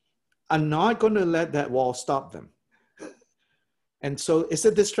 are not going to let that wall stop them. And so it's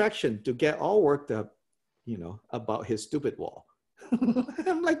a distraction to get all worked up, you know, about his stupid wall.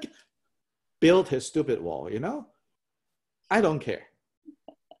 I'm like, build his stupid wall, you know? I don't care.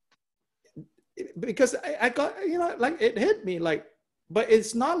 Because I got, you know, like it hit me like, but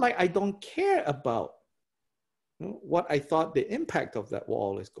it's not like I don't care about, you know, what I thought the impact of that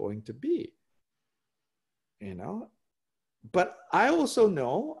wall is going to be, you know? But I also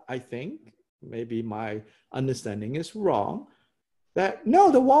know, I think, maybe my understanding is wrong, that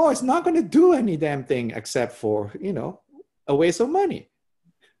no, the wall is not going to do any damn thing except for, you know, a waste of money.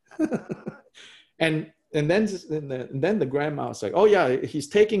 and then the grandma was like, oh yeah, he's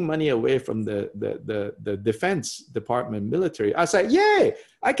taking money away from the Defense Department military. I was like, yay,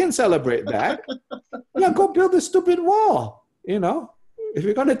 I can celebrate that. Yeah, go build a stupid wall, you know. If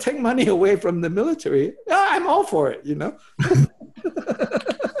you're going to take money away from the military, I'm all for it, you know.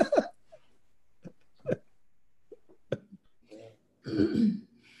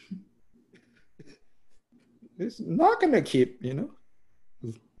 It's not going to keep, you know.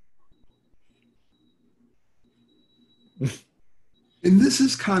 And this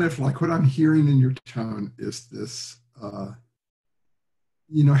is kind of like what I'm hearing in your tone is this,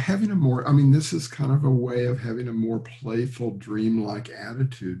 you know, having a more, I mean, this is kind of a way of having a more playful, dreamlike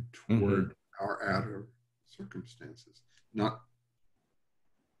attitude toward our outer circumstances, not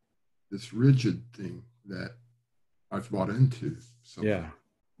this rigid thing that I've bought into. Yeah.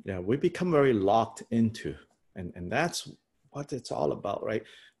 We become very locked into, and that's what it's all about, right?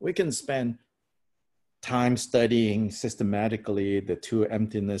 We can spend time studying systematically the two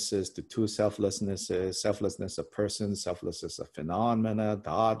emptinesses, the two selflessnesses, selflessness of persons, selflessness of phenomena,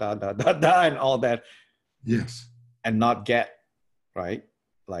 and all that. Yes. And not get, right?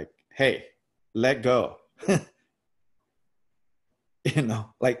 Like, hey, let go. You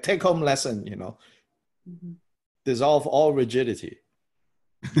know, like take home lesson, you know, dissolve all rigidity.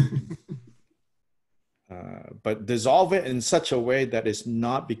 But dissolve it in such a way that it's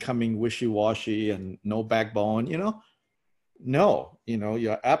not becoming wishy-washy and no backbone, you know? No, you know,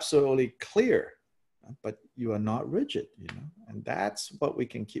 you're absolutely clear, but you are not rigid, you know? And that's what we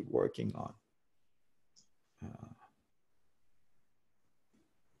can keep working on.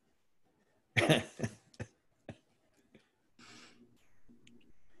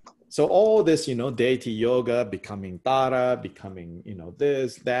 So all this, you know, deity yoga, becoming Tara, becoming, you know,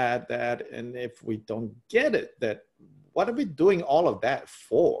 this, that, and if we don't get it, that what are we doing all of that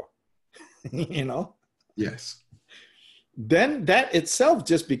for? You know? Yes. Then that itself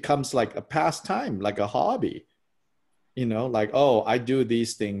just becomes like a pastime, like a hobby. You know, like, oh, I do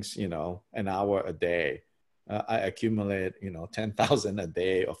these things, you know, an hour a day. I accumulate, you know, 10,000 a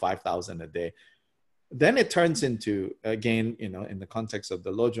day or 5,000 a day. Then it turns into, again, you know, in the context of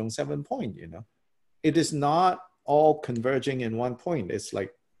the Lojong 7 point, you know, it is not all converging in one point. It's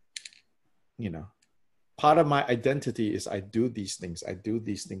like, you know, part of my identity is I do these things, I do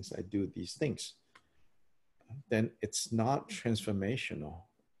these things, I do these things. Then it's not transformational.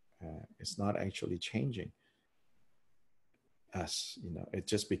 It's not actually changing us, you know, it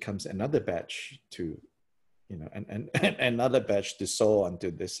just becomes another batch to, you know, and another batch to sew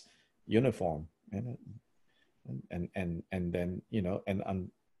onto this uniform. And then, you know, and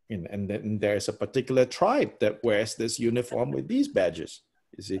then there's a particular tribe that wears this uniform with these badges,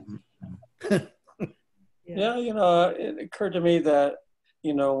 you see. Yeah, you know, it occurred to me that,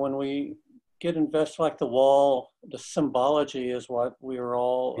 you know, when we get invested like the wall, the symbology is what we are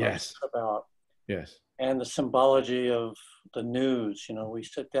all about. Yes. And the symbology of the news, you know, we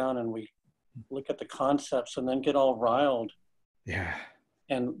sit down and we look at the concepts and then get all riled. Yeah.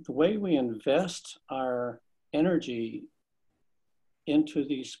 And the way we invest our energy into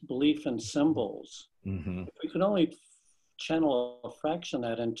these belief and symbols, if we could only channel a fraction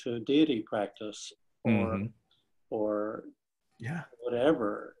of that into deity practice or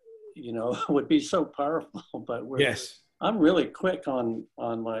whatever, you know, would be so powerful. But I'm really quick on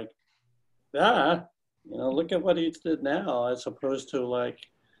like, you know, look at what he did now, as opposed to like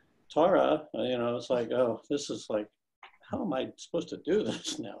Tara, it's like, oh, this is like, how am I supposed to do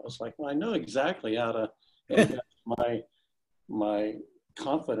this now? It's like, well, I know exactly how to invest my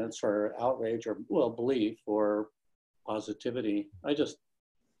confidence or outrage or, well, belief or positivity. I just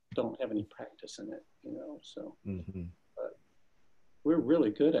don't have any practice in it, so. Mm-hmm. But we're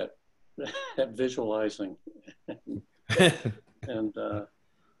really good at visualizing and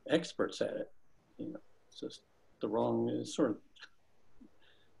experts at it. It's just the wrong, sort of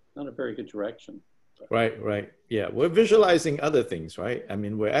not a very good direction. Right. Yeah, we're visualizing other things, right? I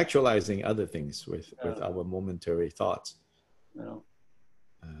mean, we're actualizing other things with our momentary thoughts,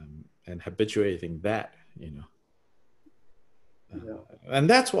 and habituating that, and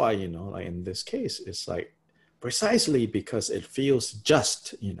that's why, like in this case, it's like precisely because it feels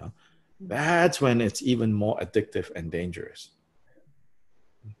just, that's when it's even more addictive and dangerous,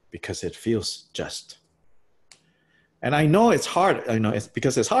 because it feels just. And I know it's hard, it's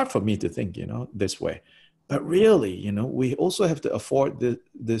because it's hard for me to think, this way. But really, we also have to afford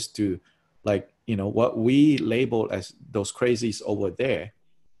this to, like, what we label as those crazies over there,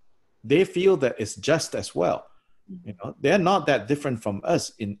 they feel that it's just as well. They're not that different from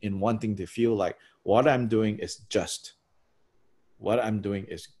us in wanting to feel like what I'm doing is just. What I'm doing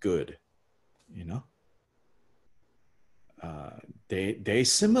is good, They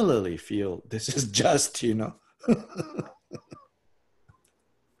similarly feel this is just, And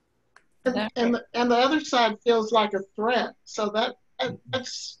the other side feels like a threat. So that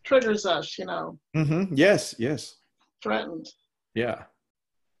triggers us, Mm-hmm. Yes. Threatened. Yeah.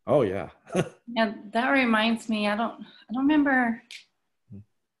 Oh, yeah. Yeah, that reminds me, I don't remember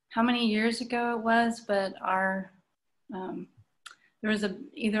how many years ago it was, but there was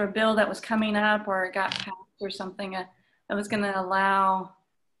either a bill that was coming up or it got passed or something that was going to allow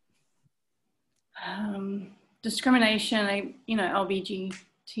discrimination,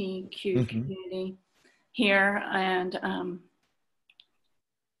 LGBTQ community here, and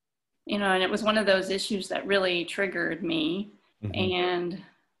and it was one of those issues that really triggered me. And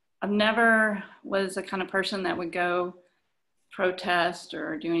I've never was the kind of person that would go protest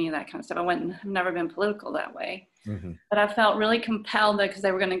or do any of that kind of stuff. I've never been political that way. But I felt really compelled because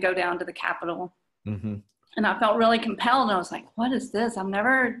they were going to go down to the Capitol. And I felt really compelled. And I was like, what is this? I've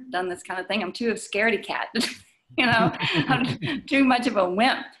never done this kind of thing. I'm too a scaredy cat. I'm too much of a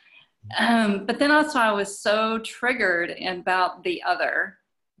wimp. But then also I was so triggered about the other.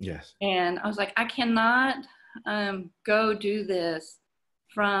 Yes. And I was like, I cannot go do this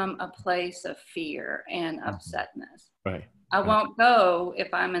from a place of fear and upsetness. Right. I won't go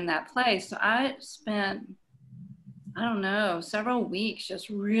if I'm in that place. So I spent, I don't know, several weeks just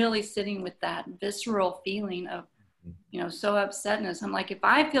really sitting with that visceral feeling of, so upsetness. I'm like, if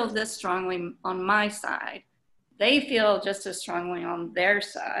I feel this strongly on my side, they feel just as strongly on their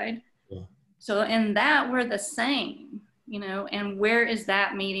side. Yeah. So in that, we're the same, and where is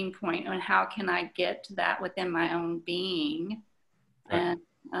that meeting point, and how can I get to that within my own being? Right.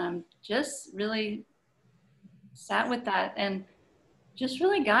 And just really sat with that and just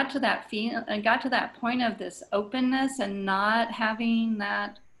really got to that feel and got to that point of this openness and not having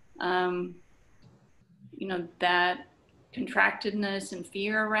that, that contractedness and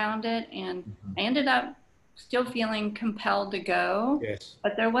fear around it. And I ended up still feeling compelled to go, yes.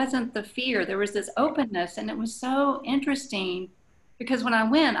 But there wasn't the fear. There was this openness, and it was so interesting because when I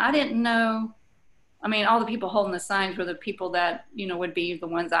went, I didn't know. I mean, all the people holding the signs were the people that, would be the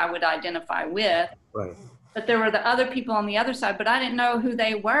ones I would identify with. Right. But there were the other people on the other side, but I didn't know who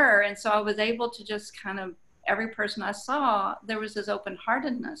they were. And so I was able to just kind of, every person I saw, there was this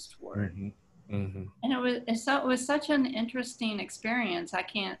open-heartedness toward. And it was such an interesting experience.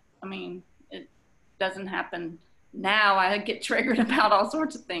 It doesn't happen now. I get triggered about all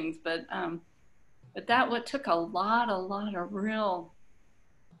sorts of things, but that took a lot of real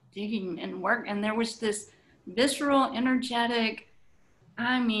digging and work. And there was this visceral, energetic,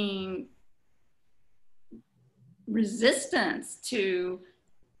 resistance to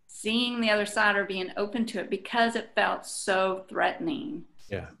seeing the other side or being open to it because it felt so threatening.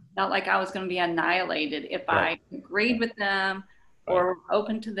 Yeah. Felt like I was going to be annihilated if I agreed with them or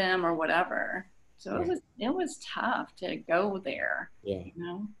open to them or whatever. So it was tough to go there. Yeah.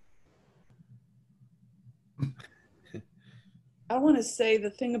 I want to say the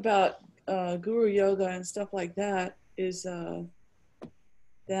thing about guru yoga and stuff like that is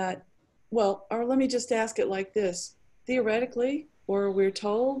that, or let me just ask it like this. Theoretically, or we're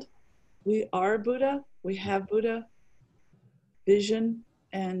told, we are Buddha, we have Buddha, vision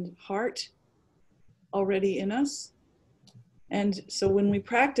and heart already in us. And so when we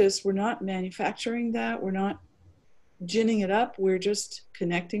practice, we're not manufacturing that. We're ginning it up. We're just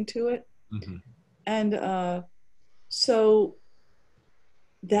connecting to it. Mm-hmm. And so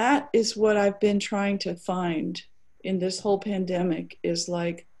that is what I've been trying to find in this whole pandemic, is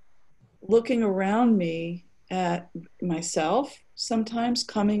like looking around me at myself, sometimes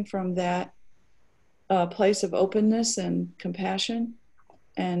coming from that place of openness and compassion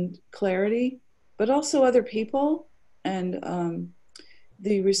and clarity, but also other people. And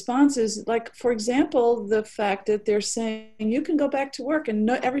the response is, like, for example, the fact that they're saying you can go back to work, and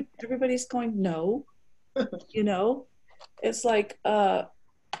no, everybody's going, no. You know, it's like,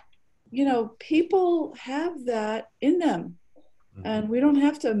 you know, people have that in them, and we don't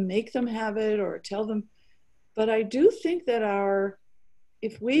have to make them have it or tell them. But I do think that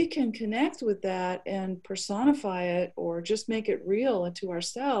if we can connect with that and personify it or just make it real to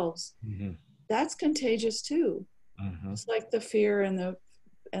ourselves, that's contagious too. It's like the fear and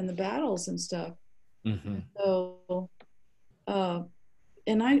the battles and stuff. So,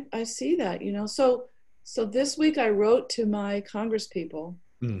 and I see that, you know. So this week I wrote to my Congress people,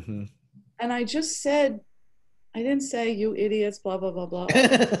 and I just said, I didn't say you idiots, blah, blah, blah, blah,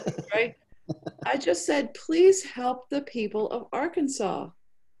 right? I just said, please help the people of Arkansas.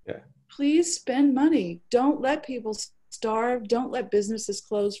 Yeah. Please spend money. Don't let people starve. Don't let businesses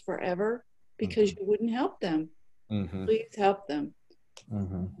close forever because you wouldn't help them. Please help them.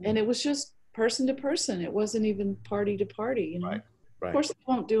 And it was just person to person. It wasn't even party to party, you know. Right. Of course, they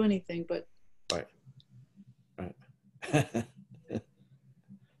won't do anything, but. Right.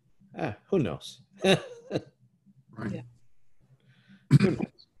 Who knows? Right. Yeah. Who knows?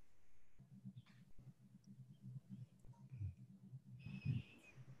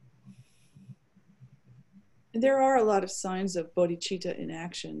 There are a lot of signs of bodhicitta in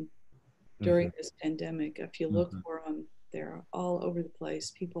action during this pandemic. If you look for them, they're all over the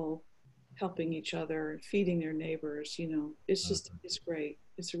place. People helping each other, feeding their neighbors, you know, it's just, it's great.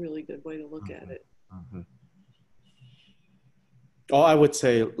 It's a really good way to look at it. Oh, I would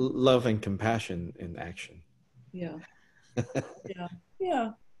say love and compassion in action. Yeah. Yeah.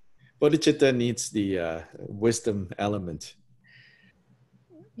 Bodhicitta needs the wisdom element.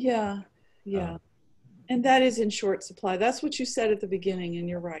 Yeah. And that is in short supply. That's what you said at the beginning, and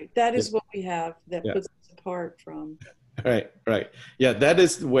you're right. That is what we have that puts us apart from. Right. Yeah, that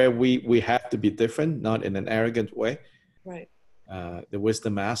is where we have to be different, not in an arrogant way. Right. The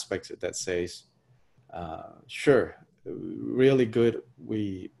wisdom aspect that says, sure, really good.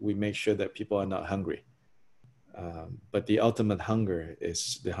 We make sure that people are not hungry. But the ultimate hunger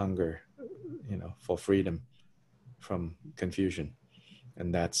is the hunger, you know, for freedom from confusion.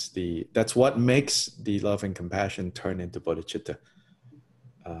 And that's what makes the love and compassion turn into bodhicitta.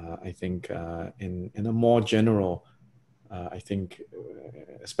 I think in a more general, I think,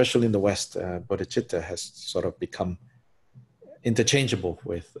 especially in the West, bodhicitta has sort of become interchangeable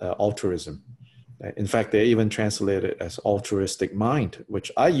with altruism. In fact, they even translate it as altruistic mind,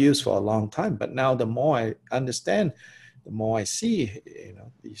 which I used for a long time. But now the more I understand, the more I see, you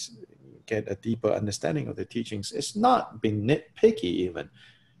know, get a deeper understanding of the teachings. It's not being nitpicky even.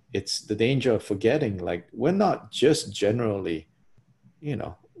 It's the danger of forgetting, like, we're not just generally, you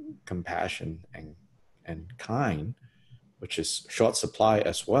know, compassion and kind, which is short supply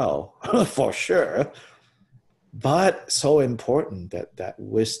as well, for sure. But so important that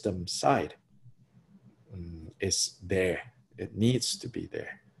wisdom side is there. It needs to be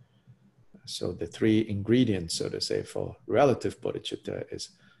there. So the three ingredients, so to say, for relative bodhicitta is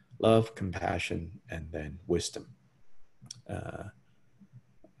love, compassion, and then wisdom.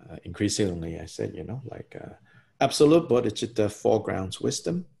 Increasingly, I said, you know, like absolute bodhicitta foregrounds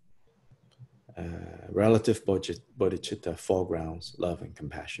wisdom. Relative bodhicitta foregrounds love and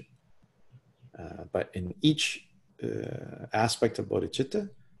compassion. But in each aspect of bodhicitta,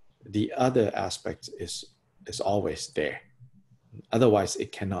 the other aspect is always there. Otherwise,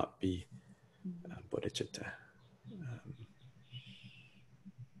 it cannot be bodhicitta.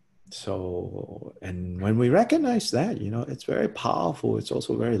 So, and when we recognize that, you know, it's very powerful. It's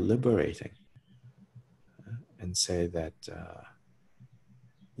also very liberating. And say that,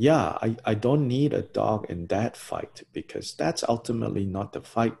 yeah, I don't need a dog in that fight, because that's ultimately not the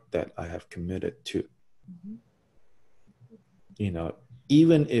fight that I have committed to. You know,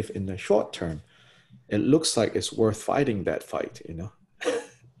 even if in the short term, it looks like it's worth fighting that fight, you know.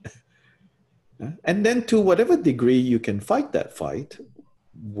 And then to whatever degree you can fight that fight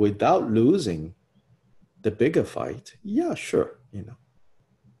without losing the bigger fight, yeah, sure, you know.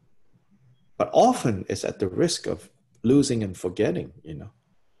 But often it's at the risk of losing and forgetting, you know,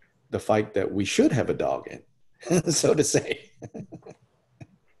 the fight that we should have a dog in, so to say.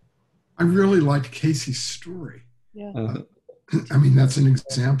 I really liked Casey's story. Yeah. I mean, that's an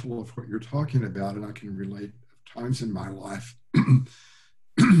example of what you're talking about, and I can relate times in my life,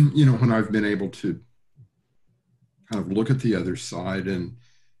 you know, when I've been able to kind of look at the other side, and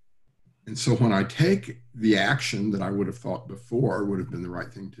so when I take the action that I would have thought before would have been the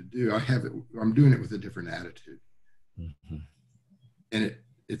right thing to do, I'm doing it with a different attitude. Mm-hmm. And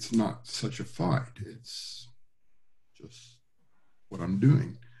it's not such a fight. It's just what I'm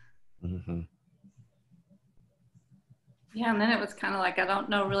doing. Mm-hmm. Yeah, and then it was kind of like, I don't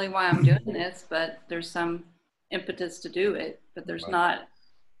know really why I'm doing this, but there's some impetus to do it, but there's not,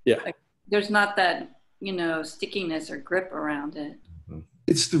 there's not that, you know, stickiness or grip around it. Mm-hmm.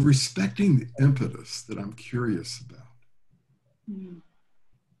 It's the respecting the impetus that I'm curious about.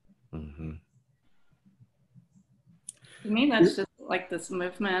 Mm-hmm. To me, that's just like this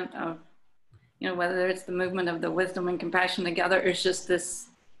movement of, you know, whether it's the movement of the wisdom and compassion together, it's just this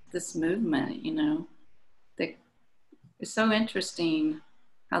movement, you know, that is so interesting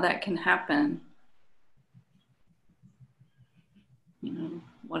how that can happen. You know,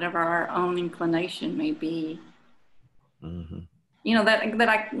 whatever our own inclination may be. Mm-hmm. You know,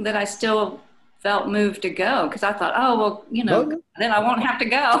 that I still felt moved to go, because I thought, oh, well, you know, then I won't have to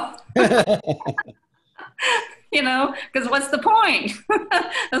go. You know, because what's the point?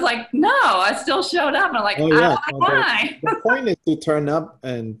 I was like, no, I still showed up. And I'm like, why? The point is to turn up,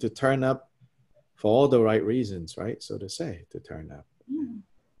 and to turn up for all the right reasons, right? So to say, to turn up.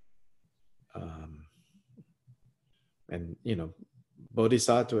 And, you know,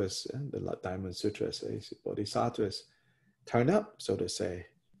 bodhisattvas, the Diamond Sutra says, bodhisattvas turn up, so to say,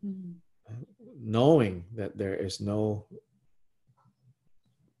 knowing that there is no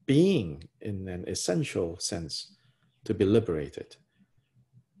being in an essential sense to be liberated.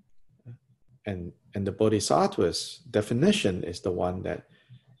 And the bodhisattva's definition is the one that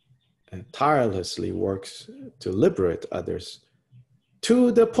tirelessly works to liberate others,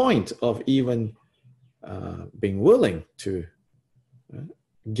 to the point of even being willing to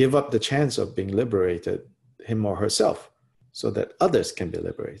give up the chance of being liberated, him or herself, so that others can be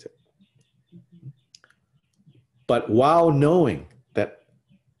liberated. But while knowing that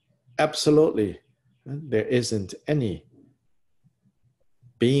absolutely there isn't any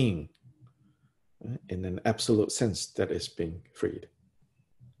being in an absolute sense that is being freed.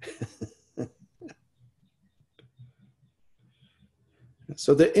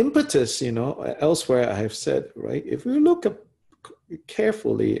 So the impetus, you know, elsewhere I have said, right, if we look up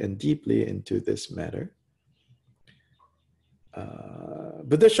carefully and deeply into this matter,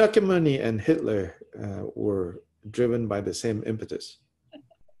 Buddha Shakyamuni and Hitler were driven by the same impetus.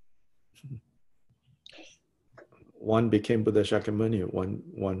 One became Buddha Shakyamuni,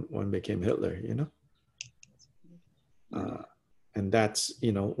 one became Hitler, you know? And that's,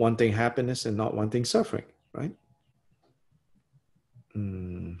 you know, wanting happiness and not wanting suffering, right?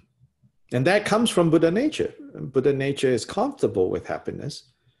 And that comes from Buddha nature. Buddha nature is comfortable with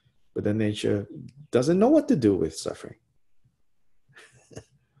happiness. Buddha nature doesn't know what to do with suffering.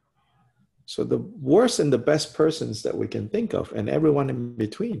 So the worst and the best persons that we can think of, and everyone in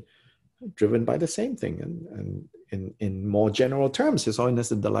between, driven by the same thing. And in more general terms, His Holiness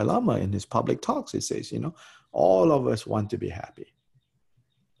the Dalai Lama in his public talks, he says, you know, all of us want to be happy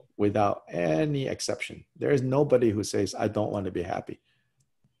without any exception. There is nobody who says, I don't want to be happy.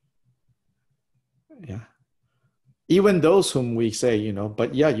 Yeah. Even those whom we say, you know,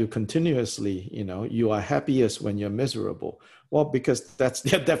 but yeah, you continuously, you know, you are happiest when you're miserable. Well, because that's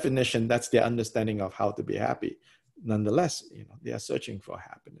their definition, that's their understanding of how to be happy. Nonetheless, you know, they are searching for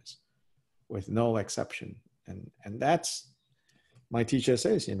happiness with no exception. And that's, my teacher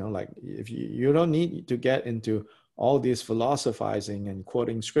says, you know, like, if you don't need to get into all this philosophizing and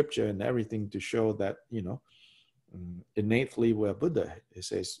quoting scripture and everything to show that, you know, innately we're Buddha. He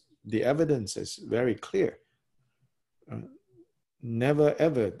says, the evidence is very clear. Never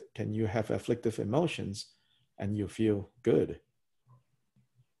ever can you have afflictive emotions and you feel good.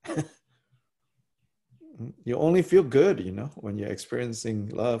 You only feel good, you know, when you're experiencing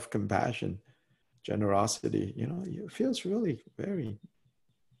love, compassion, generosity, you know, it feels really very,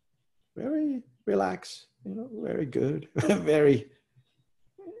 very relaxed, you know, very good, very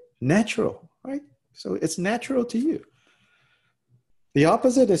natural, right? So it's natural to you. The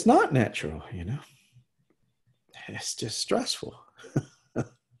opposite is not natural, you know. It's just stressful.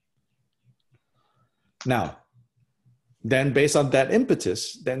 Now, then based on that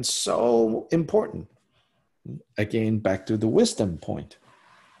impetus, then so important, again, back to the wisdom point,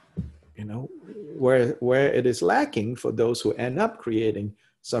 you know, where it is lacking for those who end up creating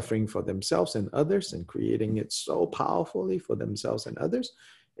suffering for themselves and others and creating it so powerfully for themselves and others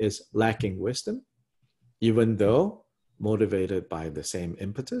is lacking wisdom. even though motivated by the same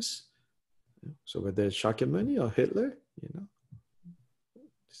impetus. So whether it's Shakyamuni or Hitler,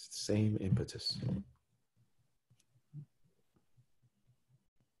 same impetus.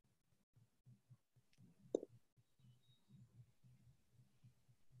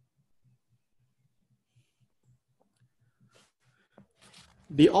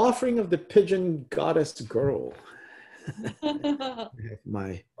 The offering of the pigeon goddess girl.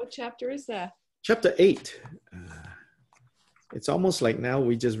 What chapter is that? Chapter 8. It's almost like now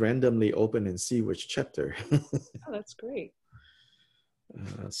we just randomly open and see which chapter. Oh, that's great.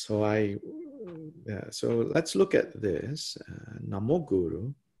 So let's look at this. Namo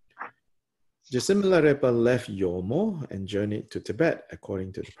Guru. Milarepa left Yomo and journeyed to Tibet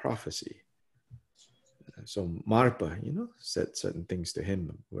according to the prophecy. So Marpa, said certain things to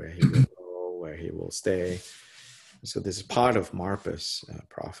him, where he will go, where he will stay. So this is part of Marpa's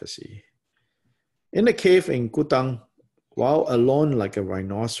prophecy. In the cave in Kutang, while alone like a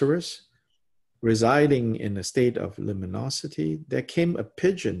rhinoceros, residing in a state of luminosity, there came a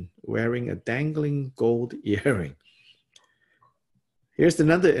pigeon wearing a dangling gold earring. Here's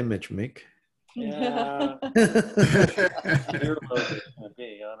another image, Mick. Yeah. I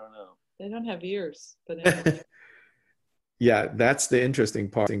don't know. They don't have ears, but anyway. Yeah, that's the interesting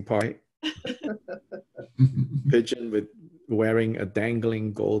part. Pigeon wearing a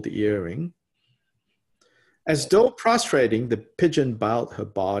dangling gold earring. As though prostrating, the pigeon bowed her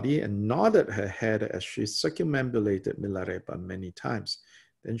body and nodded her head as she circumambulated Milarepa many times.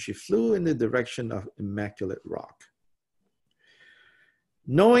 Then she flew in the direction of Immaculate Rock.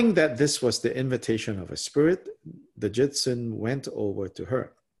 Knowing that this was the invitation of a spirit, the Jitsun went over to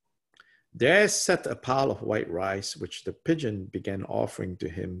her. There sat a pile of white rice, which the pigeon began offering to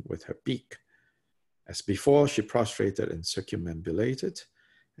him with her beak. As before, she prostrated and circumambulated,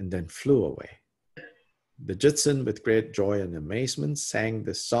 and then flew away. The Jitsun, with great joy and amazement, sang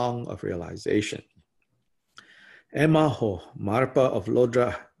the song of realization. Emaho, Marpa of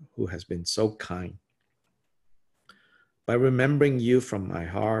Lodra, who has been so kind. By remembering you from my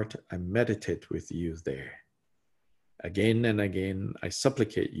heart, I meditate with you there. Again and again, I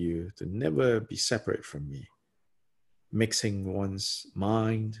supplicate you to never be separate from me. Mixing one's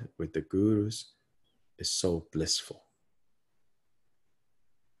mind with the Guru's is so blissful.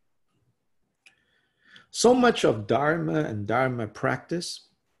 So much of Dharma and Dharma practice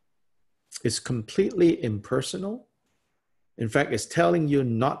is completely impersonal. In fact, it's telling you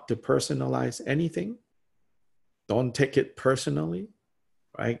not to personalize anything. Don't take it personally,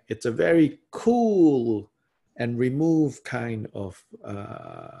 right? It's a very cool and remove kind of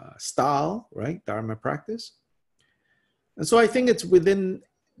style, right? Dharma practice. And so I think it's within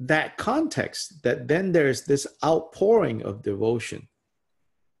that context that then there's this outpouring of devotion,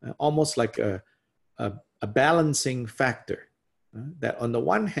 almost like a balancing factor. That on the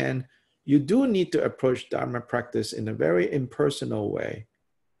one hand, you do need to approach Dharma practice in a very impersonal way,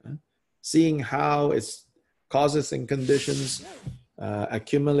 seeing how its causes and conditions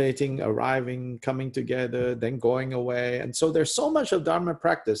accumulating, arriving, coming together, then going away. And so there's so much of Dharma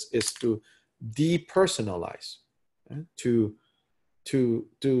practice is to depersonalize, to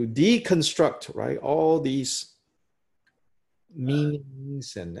deconstruct, right, all these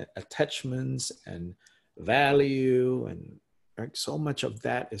meanings and attachments and value, and right, so much of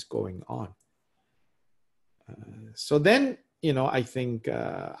that is going on. So then, I think,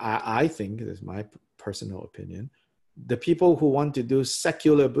 I think, this is my personal opinion, the people who want to do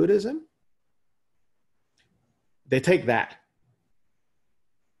secular Buddhism, they take that.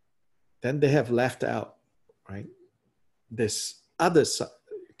 Then they have left out, right, this other side,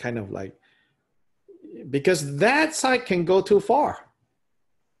 kind of like, because that side can go too far.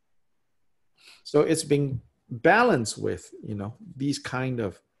 So it's being balanced with, these kind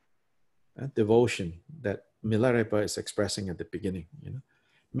of devotion that Milarepa is expressing at the beginning.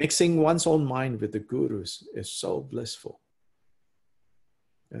 Mixing one's own mind with the Guru's is so blissful.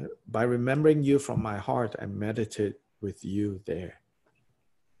 By remembering you from my heart, I meditate with you there.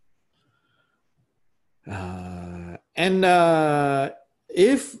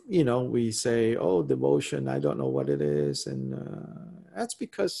 If, we say, oh, devotion, I don't know what it is. And that's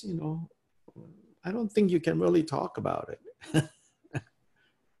because, I don't think you can really talk about it.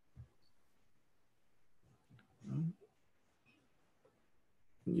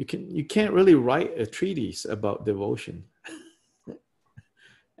 You can't really write a treatise about devotion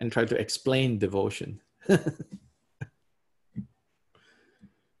and try to explain devotion.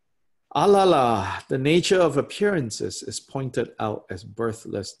 Alala, the nature of appearances is pointed out as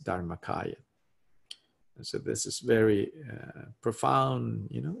birthless Dharmakaya. So this is very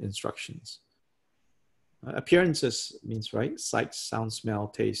profound, instructions. Appearances means, right, sight, sound, smell,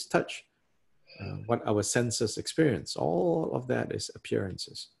 taste, touch. What our senses experience, all of that is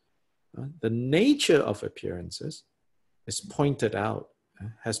appearances. The nature of appearances is pointed out,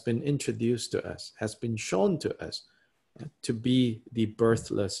 has been introduced to us, has been shown to us to be the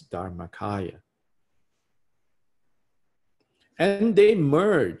birthless Dharmakaya. And they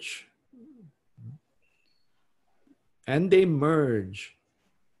merge. And they merge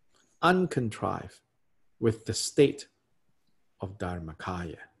uncontrived with the state of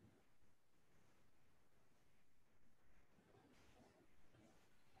Dharmakaya.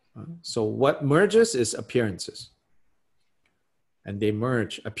 So what merges is appearances. And they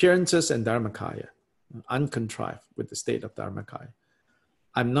merge appearances and Dharmakaya, uncontrived with the state of Dharmakaya.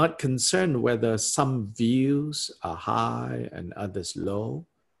 I'm not concerned whether some views are high and others low.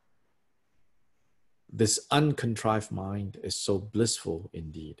 This uncontrived mind is so blissful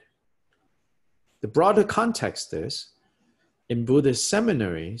indeed. The broader context is, in Buddhist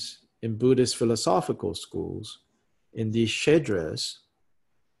seminaries, in Buddhist philosophical schools, in these shedras,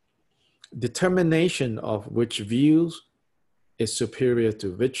 determination of which views is superior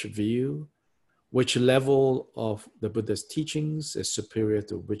to which view, which level of the Buddha's teachings is superior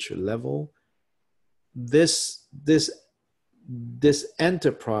to which level. This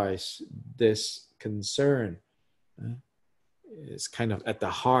enterprise, this concern is kind of at the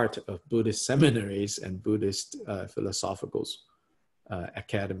heart of Buddhist seminaries and Buddhist philosophical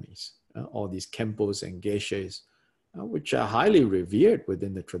academies. All these kempos and geishas, which are highly revered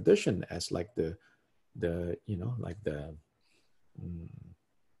within the tradition as like the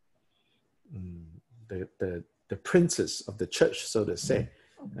princes of the church, so to say.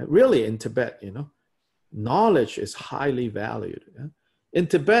 Really in Tibet, knowledge is highly valued. In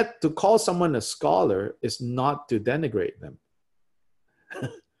Tibet, to call someone a scholar is not to denigrate them.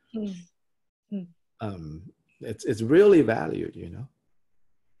 It's really valued,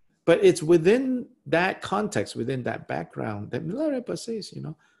 But it's within that context, within that background, that Milarepa says,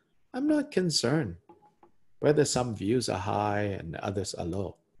 I'm not concerned whether some views are high and others are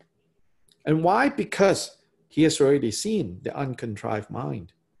low. And why? Because he has already seen the uncontrived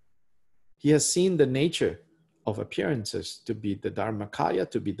mind. He has seen the nature of appearances to be the Dharmakaya,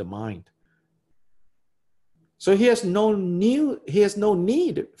 to be the mind. So he has no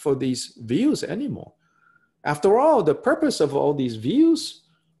need for these views anymore. After all, the purpose of all these views,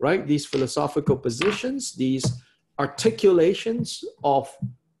 right, these philosophical positions, these articulations of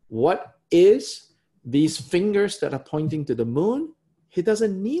what is, these fingers that are pointing to the moon, he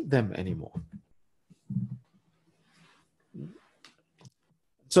doesn't need them anymore.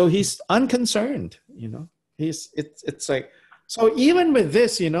 So he's unconcerned, it's like, so even with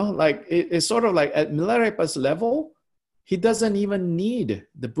this, it's sort of like at Milarepa's level, he doesn't even need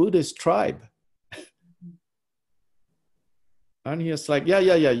the Buddhist tribe. And he's like, yeah,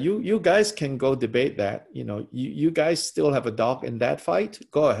 you guys can go debate that, you guys still have a dog in that fight,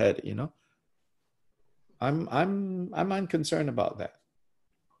 go ahead, I'm unconcerned about that.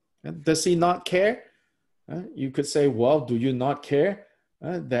 Does he not care? You could say, well, do you not care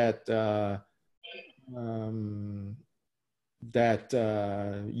that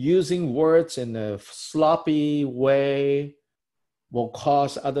using words in a sloppy way will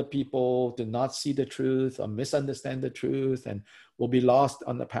cause other people to not see the truth or misunderstand the truth and will be lost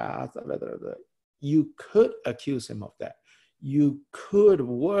on the path? You could accuse him of that. You could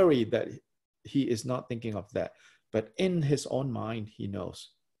worry that he is not thinking of that. But in his own mind, he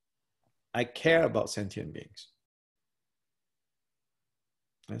knows, I care about sentient beings.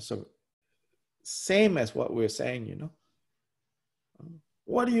 And so, same as what we're saying,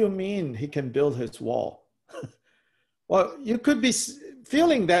 What do you mean he can build his wall? Well, you could be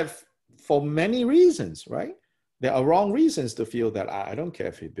feeling that for many reasons, right? There are wrong reasons to feel that I don't care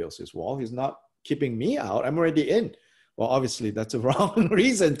if he builds his wall. He's not keeping me out. I'm already in. Well, obviously, that's a wrong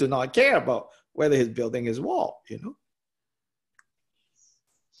reason to not care about whether he's building his wall,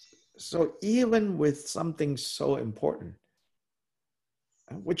 So even with something so important,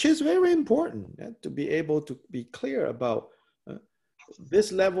 which is very important, to be able to be clear about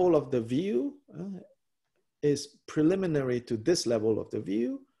this level of the view is preliminary to this level of the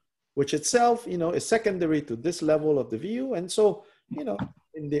view, which itself, is secondary to this level of the view. And so,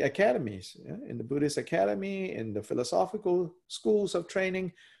 in the academies, in the Buddhist academy, in the philosophical schools of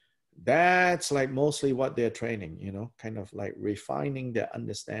training, that's like mostly what they're training, kind of like refining their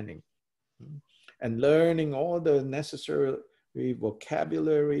understanding and learning all the necessary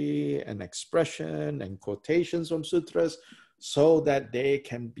vocabulary and expression and quotations from sutras so that they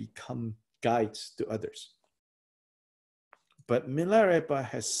can become guides to others. But Milarepa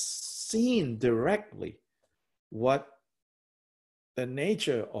has seen directly what the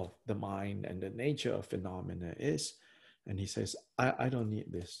nature of the mind and the nature of phenomena is. And he says, I don't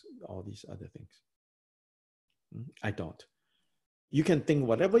need this, all these other things. I don't. You can think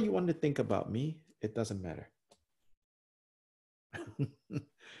whatever you want to think about me. It doesn't matter.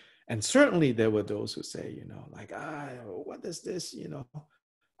 And certainly there were those who say, you know, like, what is this, you know,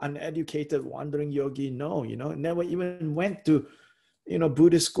 uneducated wandering yogi? No, you know, never even went to, you know,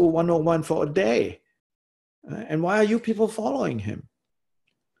 Buddhist school 101 for a day. And why are you people following him?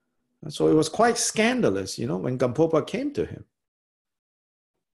 And so it was quite scandalous, you know, when Gampopa came to him.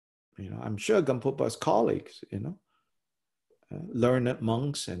 You know, I'm sure Gampopa's colleagues, you know, learned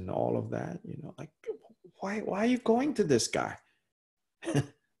monks and all of that, you know, like, why are you going to this guy?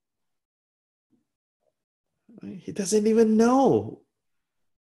 He doesn't even know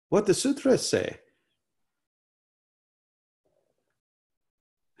what the sutras say.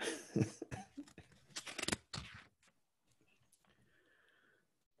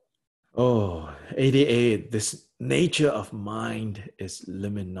 Oh, 88. This nature of mind is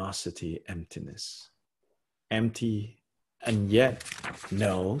luminosity, emptiness. Empty and yet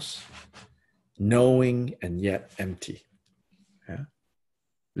knows, knowing and yet empty. Yeah?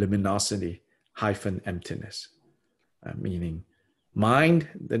 Luminosity hyphen emptiness, meaning mind,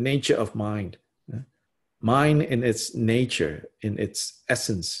 the nature of mind. Mind in its nature, in its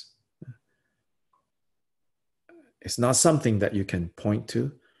essence. It's not something that you can point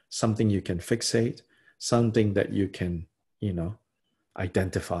to, something you can fixate, something that you can, you know,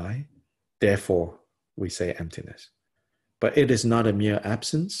 identify. Therefore, we say emptiness. But it is not a mere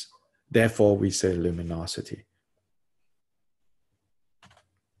absence. Therefore, we say luminosity.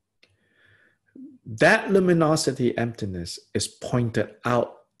 That luminosity, emptiness, is pointed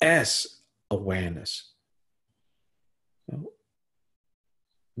out as awareness.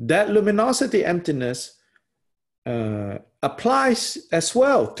 That luminosity, emptiness applies as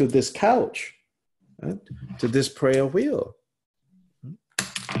well to this couch, right? To this prayer wheel,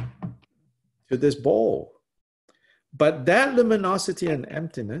 to this bowl. But that luminosity and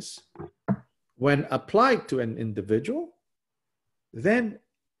emptiness, when applied to an individual, then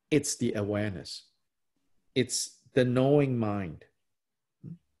it's the awareness. It's the knowing mind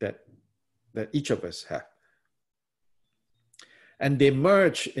that each of us have. And they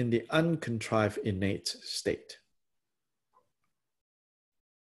merge in the uncontrived innate state.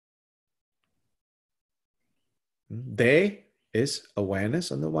 They is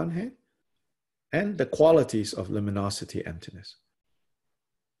awareness on the one hand, and the qualities of luminosity, emptiness.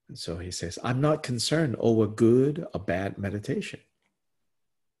 And so he says, I'm not concerned over good or bad meditation.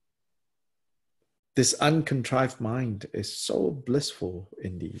 This uncontrived mind is so blissful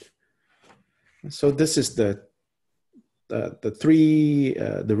indeed. So this is the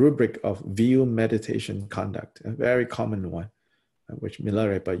rubric of view, meditation, conduct, a very common one, which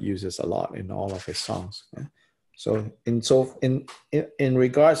Milarepa uses a lot in all of his songs. So in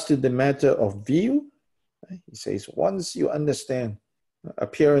regards to the matter of view, he says, once you understand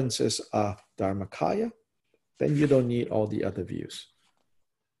appearances are dharmakaya, then you don't need all the other views.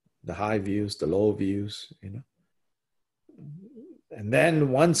 The high views, the low views, you know. And then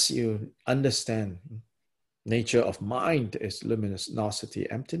once you understand nature of mind is luminosity,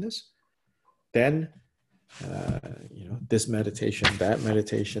 emptiness, then you know, this meditation, that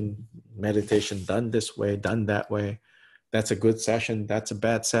meditation done this way, done that way, that's a good session, that's a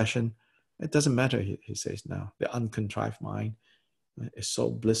bad session. It doesn't matter, he says now. The uncontrived mind is so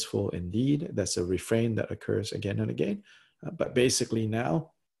blissful indeed. That's a refrain that occurs again and again. But basically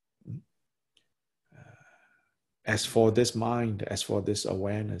now, as for this mind, as for this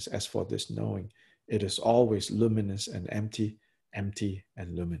awareness, as for this knowing, it is always luminous and empty, empty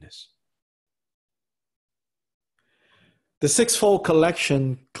and luminous. The sixfold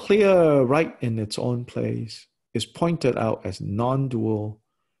collection, clear right in its own place, is pointed out as non-dual,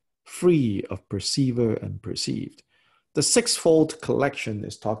 free of perceiver and perceived. The sixfold collection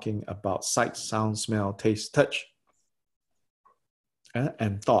is talking about sight, sound, smell, taste, touch,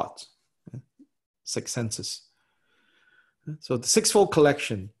 and thought, six senses. So the sixfold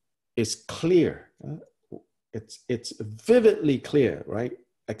collection is clear. It's vividly clear, right?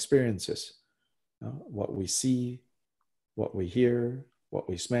 Experiences, what we see, what we hear, what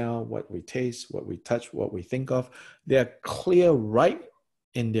we smell, what we taste, what we touch, what we think of. They're clear right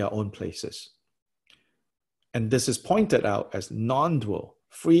in their own places. And this is pointed out as non-dual,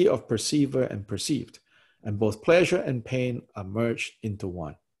 free of perceiver and perceived. And both pleasure and pain are merged into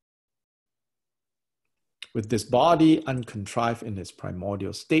one. With this body uncontrived in its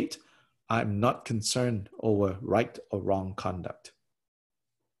primordial state, I am not concerned over right or wrong conduct.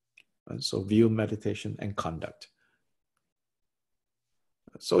 So view, meditation, and conduct.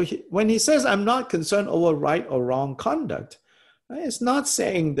 So when he says, I'm not concerned over right or wrong conduct, it's not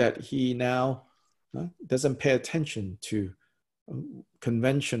saying that he now doesn't pay attention to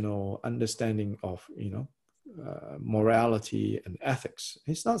conventional understanding of, morality and ethics.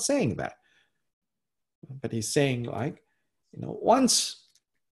 He's not saying that. But he's saying, like, once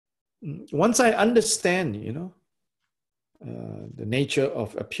I understand, the nature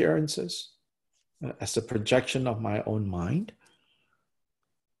of appearances as a projection of my own mind,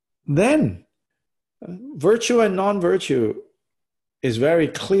 then virtue and non-virtue is very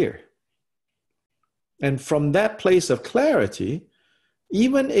clear. And from that place of clarity,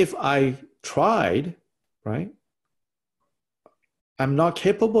 even if I tried, right, I'm not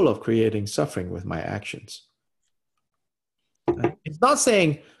capable of creating suffering with my actions. It's not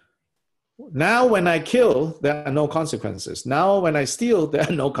saying, now when I kill, there are no consequences. Now when I steal, there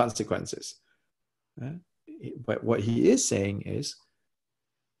are no consequences. But what he is saying is,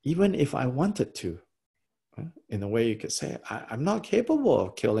 even if I wanted to, in a way you could say, I'm not capable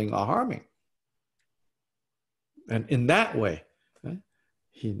of killing or harming. And in that way,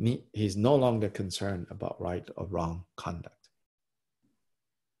 he's no longer concerned about right or wrong conduct.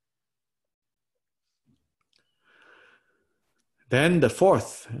 Then the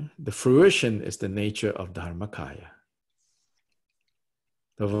fourth, the fruition is the nature of Dharmakaya.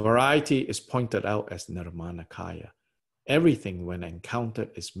 The variety is pointed out as Nirmanakaya. Everything when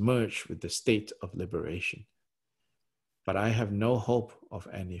encountered is merged with the state of liberation. But I have no hope of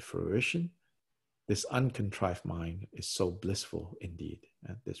any fruition. This uncontrived mind is so blissful indeed.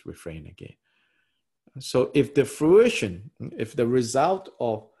 This refrain again. So if the fruition, if the result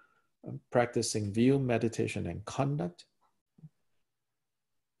of practicing view, meditation, and conduct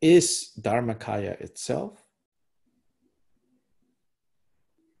is Dharmakaya itself,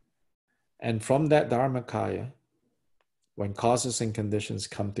 and from that Dharmakaya, when causes and conditions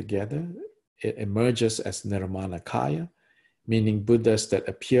come together, it emerges as Nirmanakaya, meaning Buddhas that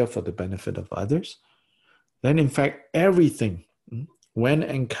appear for the benefit of others. Then in fact, everything, when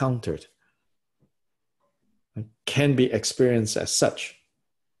encountered, can be experienced as such.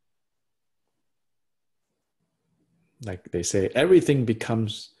 Like they say, everything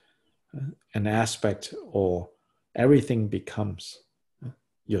becomes an aspect, or everything becomes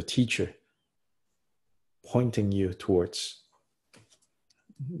your teacher, pointing you towards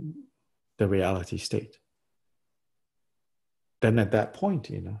the reality state. Then at that point,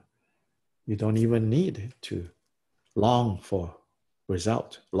 you don't even need to long for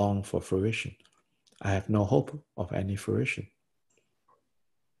result, long for fruition. I have no hope of any fruition.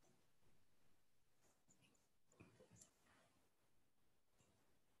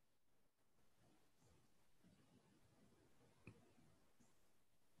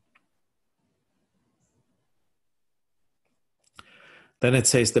 Then it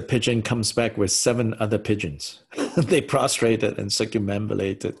says the pigeon comes back with 7 other pigeons. They prostrated and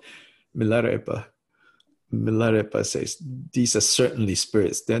circumambulated Milarepa. Milarepa says, these are certainly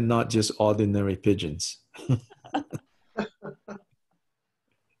spirits. They're not just ordinary pigeons.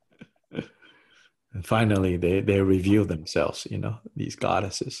 And finally, they reveal themselves, these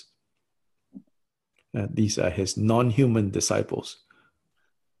goddesses. These are his non-human disciples.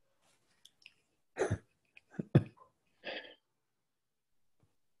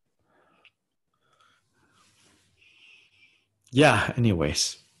 Yeah,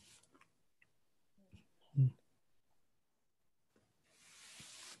 anyways.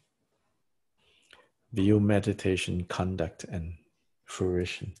 View, meditation, conduct, and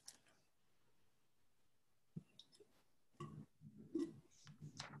fruition.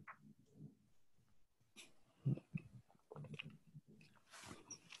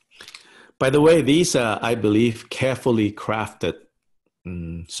 By the way, these are, I believe, carefully crafted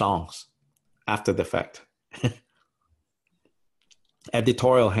songs after the fact.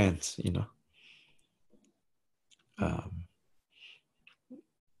 Editorial hands, I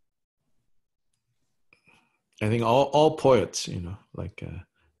think all poets, like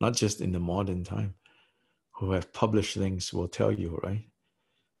not just in the modern time, who have published things will tell you, right?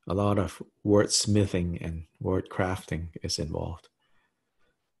 A lot of wordsmithing and word crafting is involved.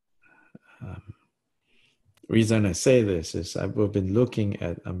 Reason I say this is I've been looking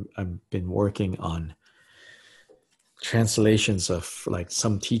at, I've been working on translations of like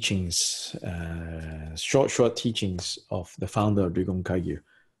some teachings, short teachings of the founder of Drigong Kagyu,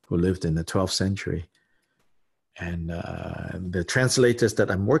 who lived in the 12th century. And the translators that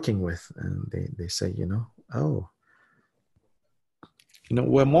I'm working with, and they say,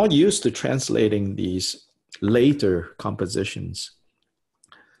 we're more used to translating these later compositions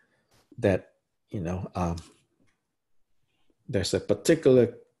that, there's a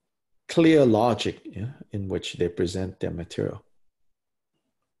particular clear logic in which they present their material.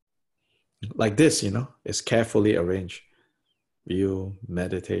 Like this, is carefully arranged. View,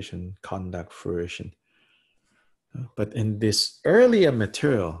 meditation, conduct, fruition. But in this earlier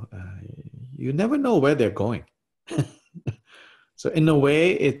material, you never know where they're going. So in a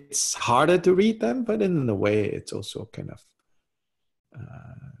way, it's harder to read them, but in a way, it's also kind of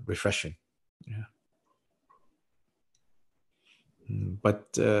refreshing. Yeah.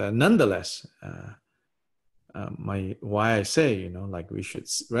 But nonetheless, why I say, like we should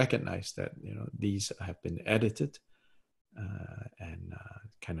recognize that, these have been edited and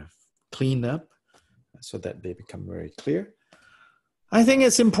kind of cleaned up so that they become very clear. I think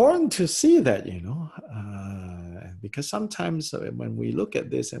it's important to see that, because sometimes when we look at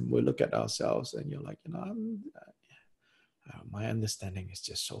this and we look at ourselves and you're like, my understanding is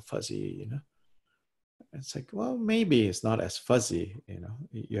just so fuzzy, It's like, well, maybe it's not as fuzzy,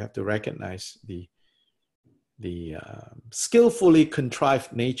 You have to recognize the skillfully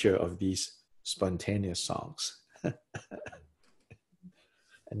contrived nature of these spontaneous songs.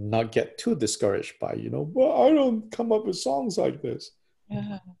 And not get too discouraged by, well, I don't come up with songs like this.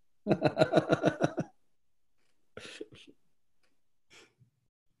 Yeah.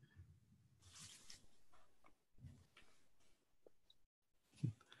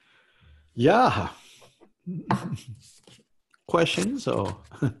 Yeah. Questions or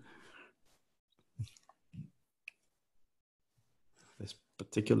this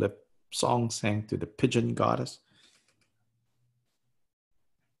particular song sang to the pigeon goddess?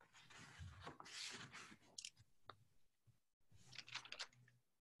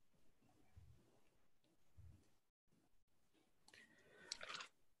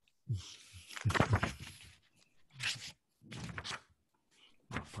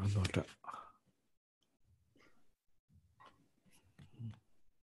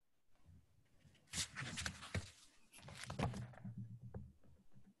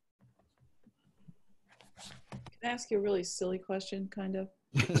 Can I ask you a really silly question, kind of?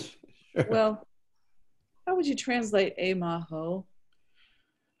 Sure. Well, how would you translate Emaho?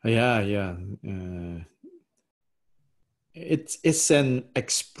 Yeah. It's an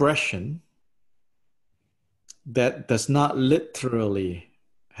expression that does not literally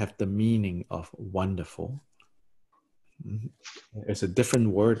have the meaning of wonderful. There's a different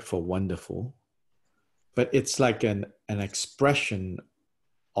word for wonderful, but it's like an expression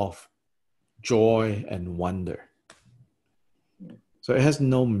of joy and wonder. So it has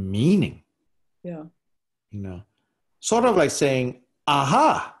no meaning. Yeah. Sort of like saying,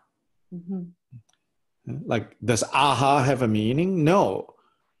 aha. Mm-hmm. Like, does aha have a meaning? No.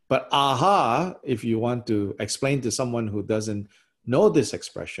 But aha, if you want to explain to someone who doesn't know this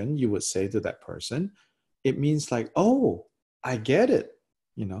expression, you would say to that person, it means like, oh, I get it,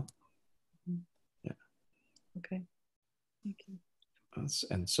 Yeah. Okay. Thank you.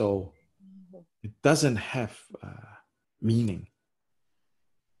 And so it doesn't have meaning.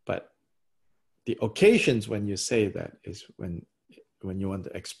 But the occasions when you say that is when you want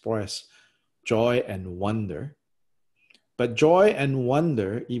to express joy and wonder. But joy and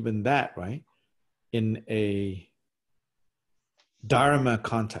wonder, even that, right, in a Dharma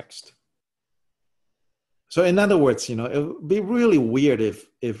context. So in other words, it would be really weird if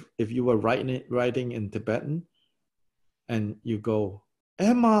you were writing in Tibetan and you go,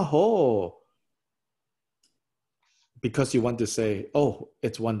 Emaho, because you want to say, oh,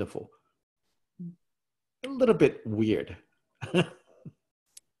 it's wonderful. A little bit weird.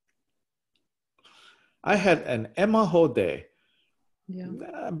 I had an Emaho day. Yeah.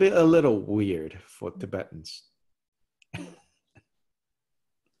 A little weird for Tibetans.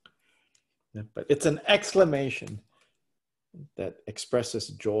 But it's an exclamation that expresses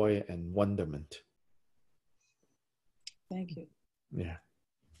joy and wonderment. Thank you. Yeah.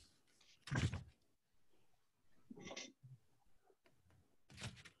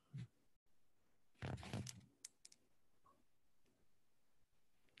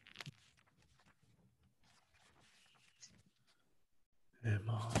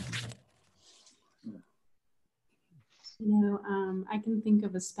 I can think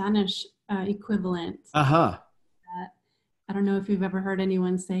of a Spanish equivalent. Uh-huh. I don't know if you've ever heard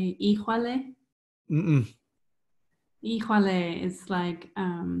anyone say "híjole." Híjole is like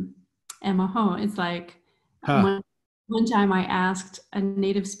emaho. It's like one time I asked a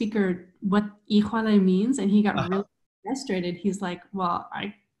native speaker what híjole means, and he got really frustrated. He's like, "Well,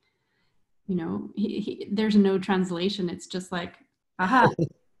 there's no translation. It's just like, aha."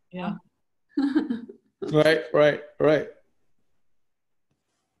 Yeah. Right.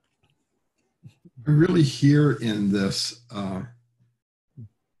 I really hear in this,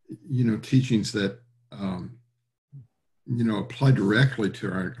 teachings that, apply directly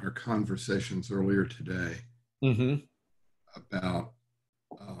to our conversations earlier today about,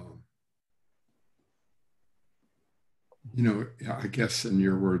 I guess in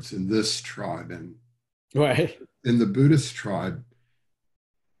your words, in this tribe and right. In the Buddhist tribe,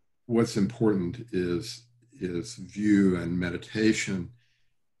 what's important is view and meditation.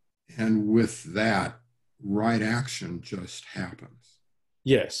 And with that, right action just happens.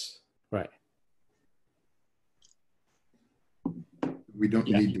 Yes, right. We don't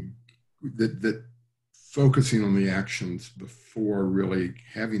need to, that focusing on the actions before really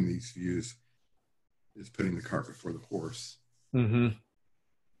having these views is putting the cart before the horse. In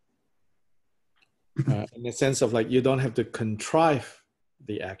the sense of like, you don't have to contrive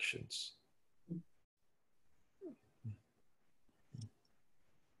the actions.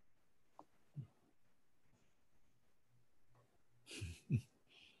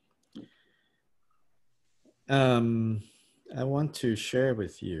 I want to share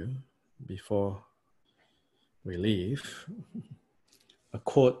with you before we leave a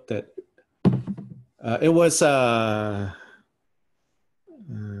quote that it was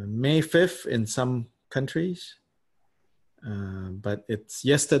May 5th in some countries, but it's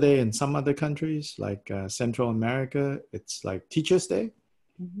yesterday in some other countries, like Central America. It's like Teacher's Day,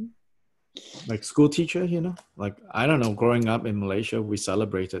 like school teacher, like, I don't know, growing up in Malaysia, we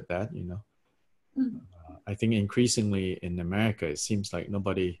celebrated that, I think increasingly in America, it seems like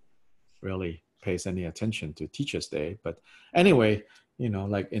nobody really pays any attention to Teacher's Day. But anyway,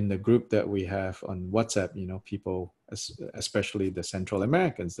 like in the group that we have on WhatsApp, people, especially the Central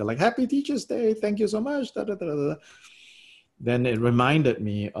Americans, they're like, Happy Teacher's Day. Thank you so much. Da, da, da, da. Then it reminded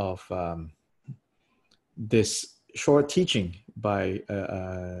me of this short teaching by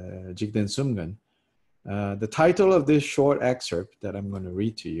Jigden Sumgan. The title of this short excerpt that I'm going to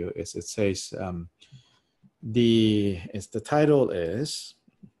read to you is, it says, the title is,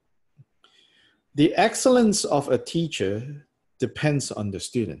 "The excellence of a teacher depends on the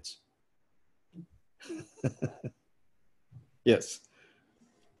students." Yes.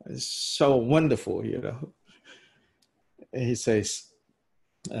 It's so wonderful, He says,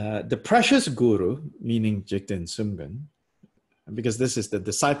 the precious guru, meaning Jigten Sumgan, because this is the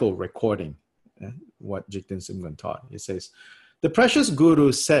disciple recording what Jigten Sumgan taught. He says, the precious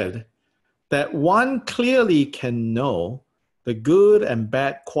guru said that one clearly can know the good and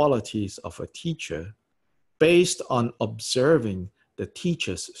bad qualities of a teacher based on observing the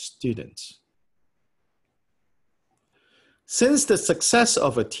teacher's students. Since the success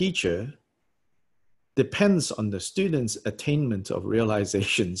of a teacher depends on the student's attainment of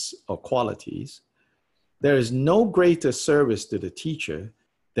realizations or qualities, there is no greater service to the teacher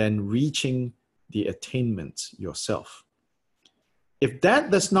than reaching the attainment yourself. If that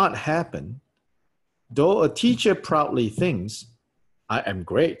does not happen, though a teacher proudly thinks, I am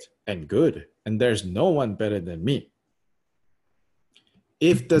great and good, and there's no one better than me.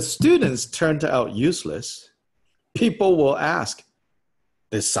 If the students turn out useless, people will ask,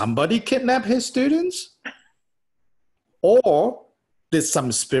 did somebody kidnap his students? Or did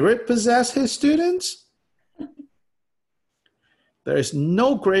some spirit possess his students? There is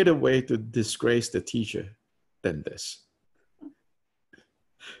no greater way to disgrace the teacher than this.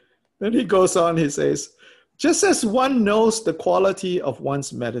 Then he goes on, he says, just as one knows the quality of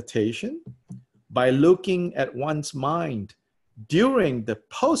one's meditation by looking at one's mind during the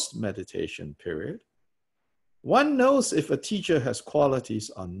post-meditation period, one knows if a teacher has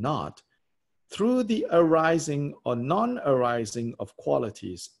qualities or not through the arising or non-arising of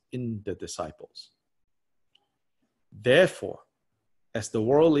qualities in the disciples. Therefore, as the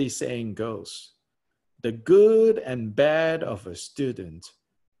worldly saying goes, the good and bad of a student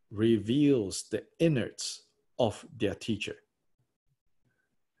reveals the innards of their teacher.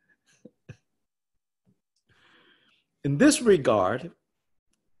 In this regard,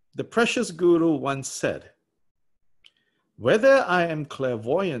 the precious guru once said, whether I am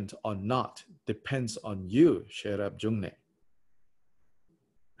clairvoyant or not depends on you, Sherab Jungne.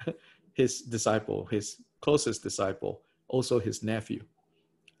 His disciple, his closest disciple, also his nephew.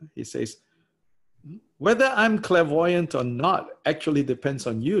 He says, whether I'm clairvoyant or not actually depends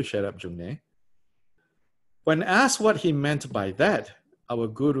on you, Sherab Jungne. When asked what he meant by that, our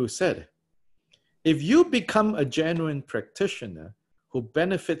guru said, if you become a genuine practitioner who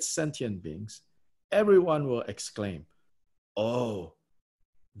benefits sentient beings, everyone will exclaim, oh,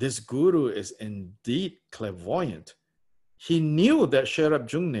 this guru is indeed clairvoyant. He knew that Sherab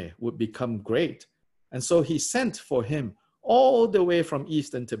Jungne would become great, and so he sent for him all the way from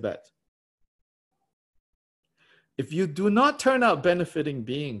eastern Tibet. if you do not turn out benefiting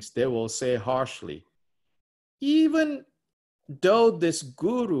beings, they will say harshly, even though this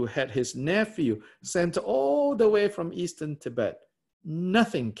guru had his nephew sent all the way from eastern Tibet,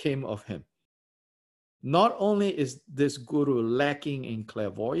 nothing came of him. Not only is this guru lacking in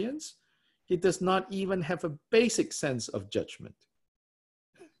clairvoyance, he does not even have a basic sense of judgment.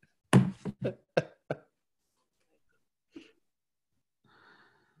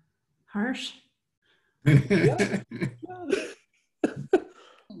 Harsh. Yeah.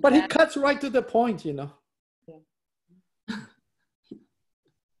 But he cuts right to the point, you know.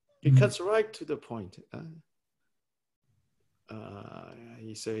 He cuts right to the point.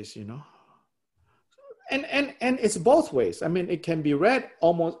 He says, you know, and it's both ways. I mean, it can be read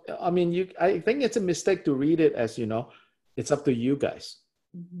almost. I mean, I think it's a mistake to read it as, you know, it's up to you guys,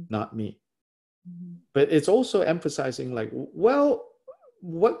 not me. But it's also emphasizing, like, well,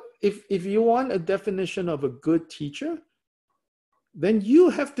 what if you want a definition of a good teacher, then you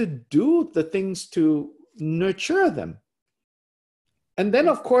have to do the things to nurture them. And then,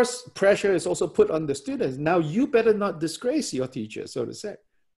 of course, pressure is also put on the students. Now, you better not disgrace your teacher, so to say.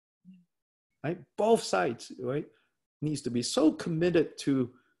 Right? Both sides, right, needs to be so committed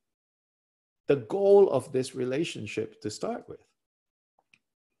to the goal of this relationship to start with.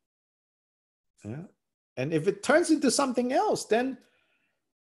 Yeah. And if it turns into something else, then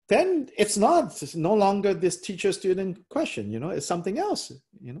it's no longer this teacher-student question, you know, it's something else,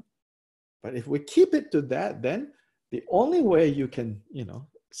 you know. But if we keep it to that, then the only way you can, you know,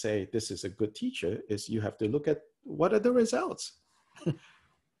 say this is a good teacher is you have to look at what are the results.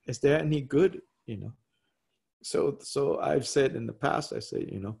 Is there any good, you know? So I've said in the past, I say,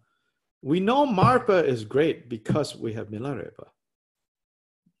 you know, we know Marpa is great because we have Milarepa.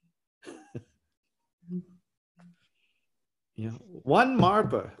 You know, one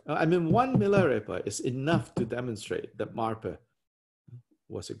Milarepa is enough to demonstrate that Marpa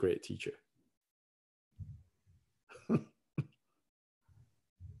was a great teacher.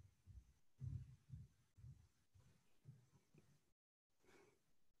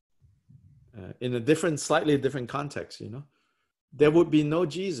 In a slightly different context, you know, there would be no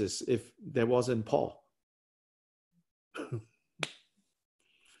Jesus if there wasn't Paul.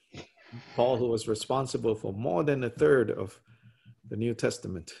 Paul, who was responsible for more than a third of the New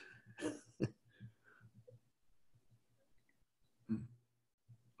Testament.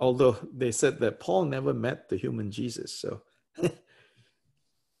 Although they said that Paul never met the human Jesus,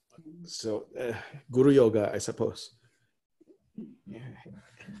 so Guru Yoga, I suppose.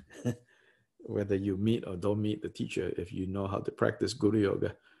 Whether you meet or don't meet the teacher, if you know how to practice Guru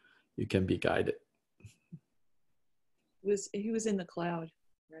Yoga, you can be guided. He was in the cloud,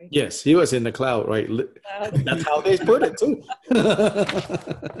 right? Yes, he was in the cloud, right? That's how they put it too.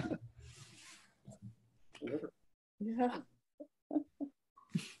 Yeah.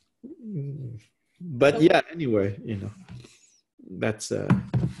 But yeah, anyway, you know, that's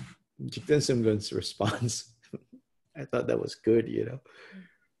Jigten Simgun's response. I thought that was good, you know.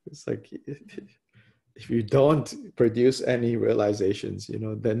 It's like, if you don't produce any realizations, you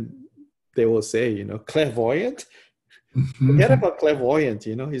know, then they will say, you know, clairvoyant? Forget about clairvoyant,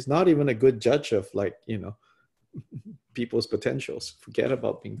 you know. He's not even a good judge of, like, you know, people's potentials. Forget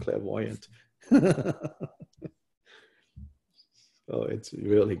about being clairvoyant. So it's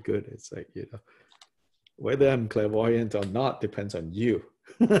really good. It's like, you know, whether I'm clairvoyant or not depends on you.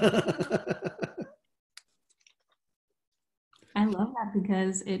 I love that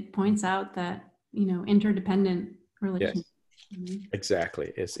because it points out that, you know, interdependent relationships. Yes,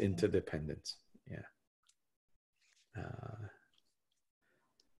 exactly. It's interdependence. Yeah.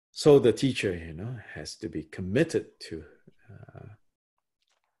 So the teacher, you know, has to be committed to,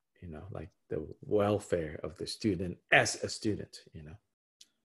 you know, like the welfare of the student as a student, you know,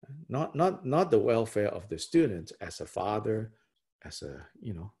 not the welfare of the student as a father, as a,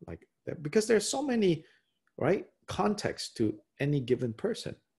 you know, like that, because there's so many, right, context to any given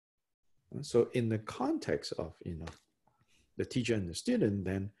person. So in the context of, you know, the teacher and the student,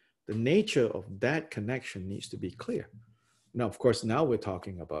 then the nature of that connection needs to be clear. Now, of course, now we're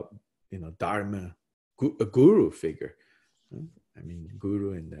talking about, you know, Dharma, a guru figure. I mean,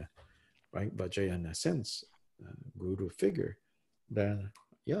 guru in the, right, Vajrayana sense, guru figure. Then,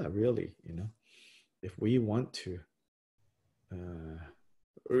 yeah, really, you know, if we want to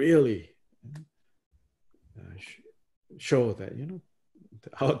really show that, you know,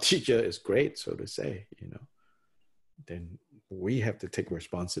 our teacher is great, so to say, you know, then we have to take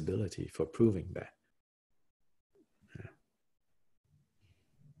responsibility for proving that.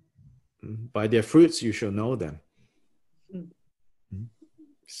 By their fruits you shall know them.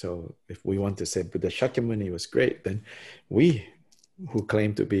 So if we want to say Buddha Shakyamuni was great, then we, who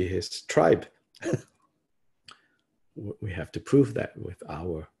claim to be his tribe, we have to prove that with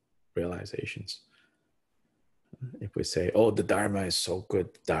our realizations. If we say, oh, the Dharma is so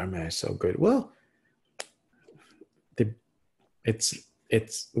good, the Dharma is so good, well,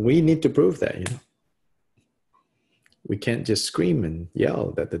 we need to prove that, you know. We can't just scream and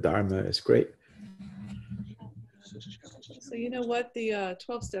yell that the Dharma is great. So you know what? The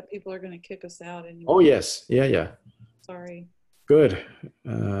 12-step people are going to kick us out anyway. Oh, yes. Yeah. Sorry. Good.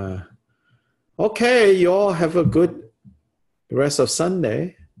 Okay, you all have a good rest of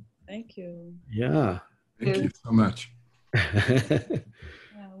Sunday. Thank you. Yeah. Thank you so much.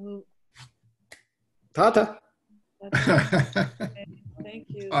 Tata. Thank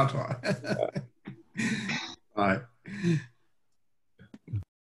you. Tata. Bye.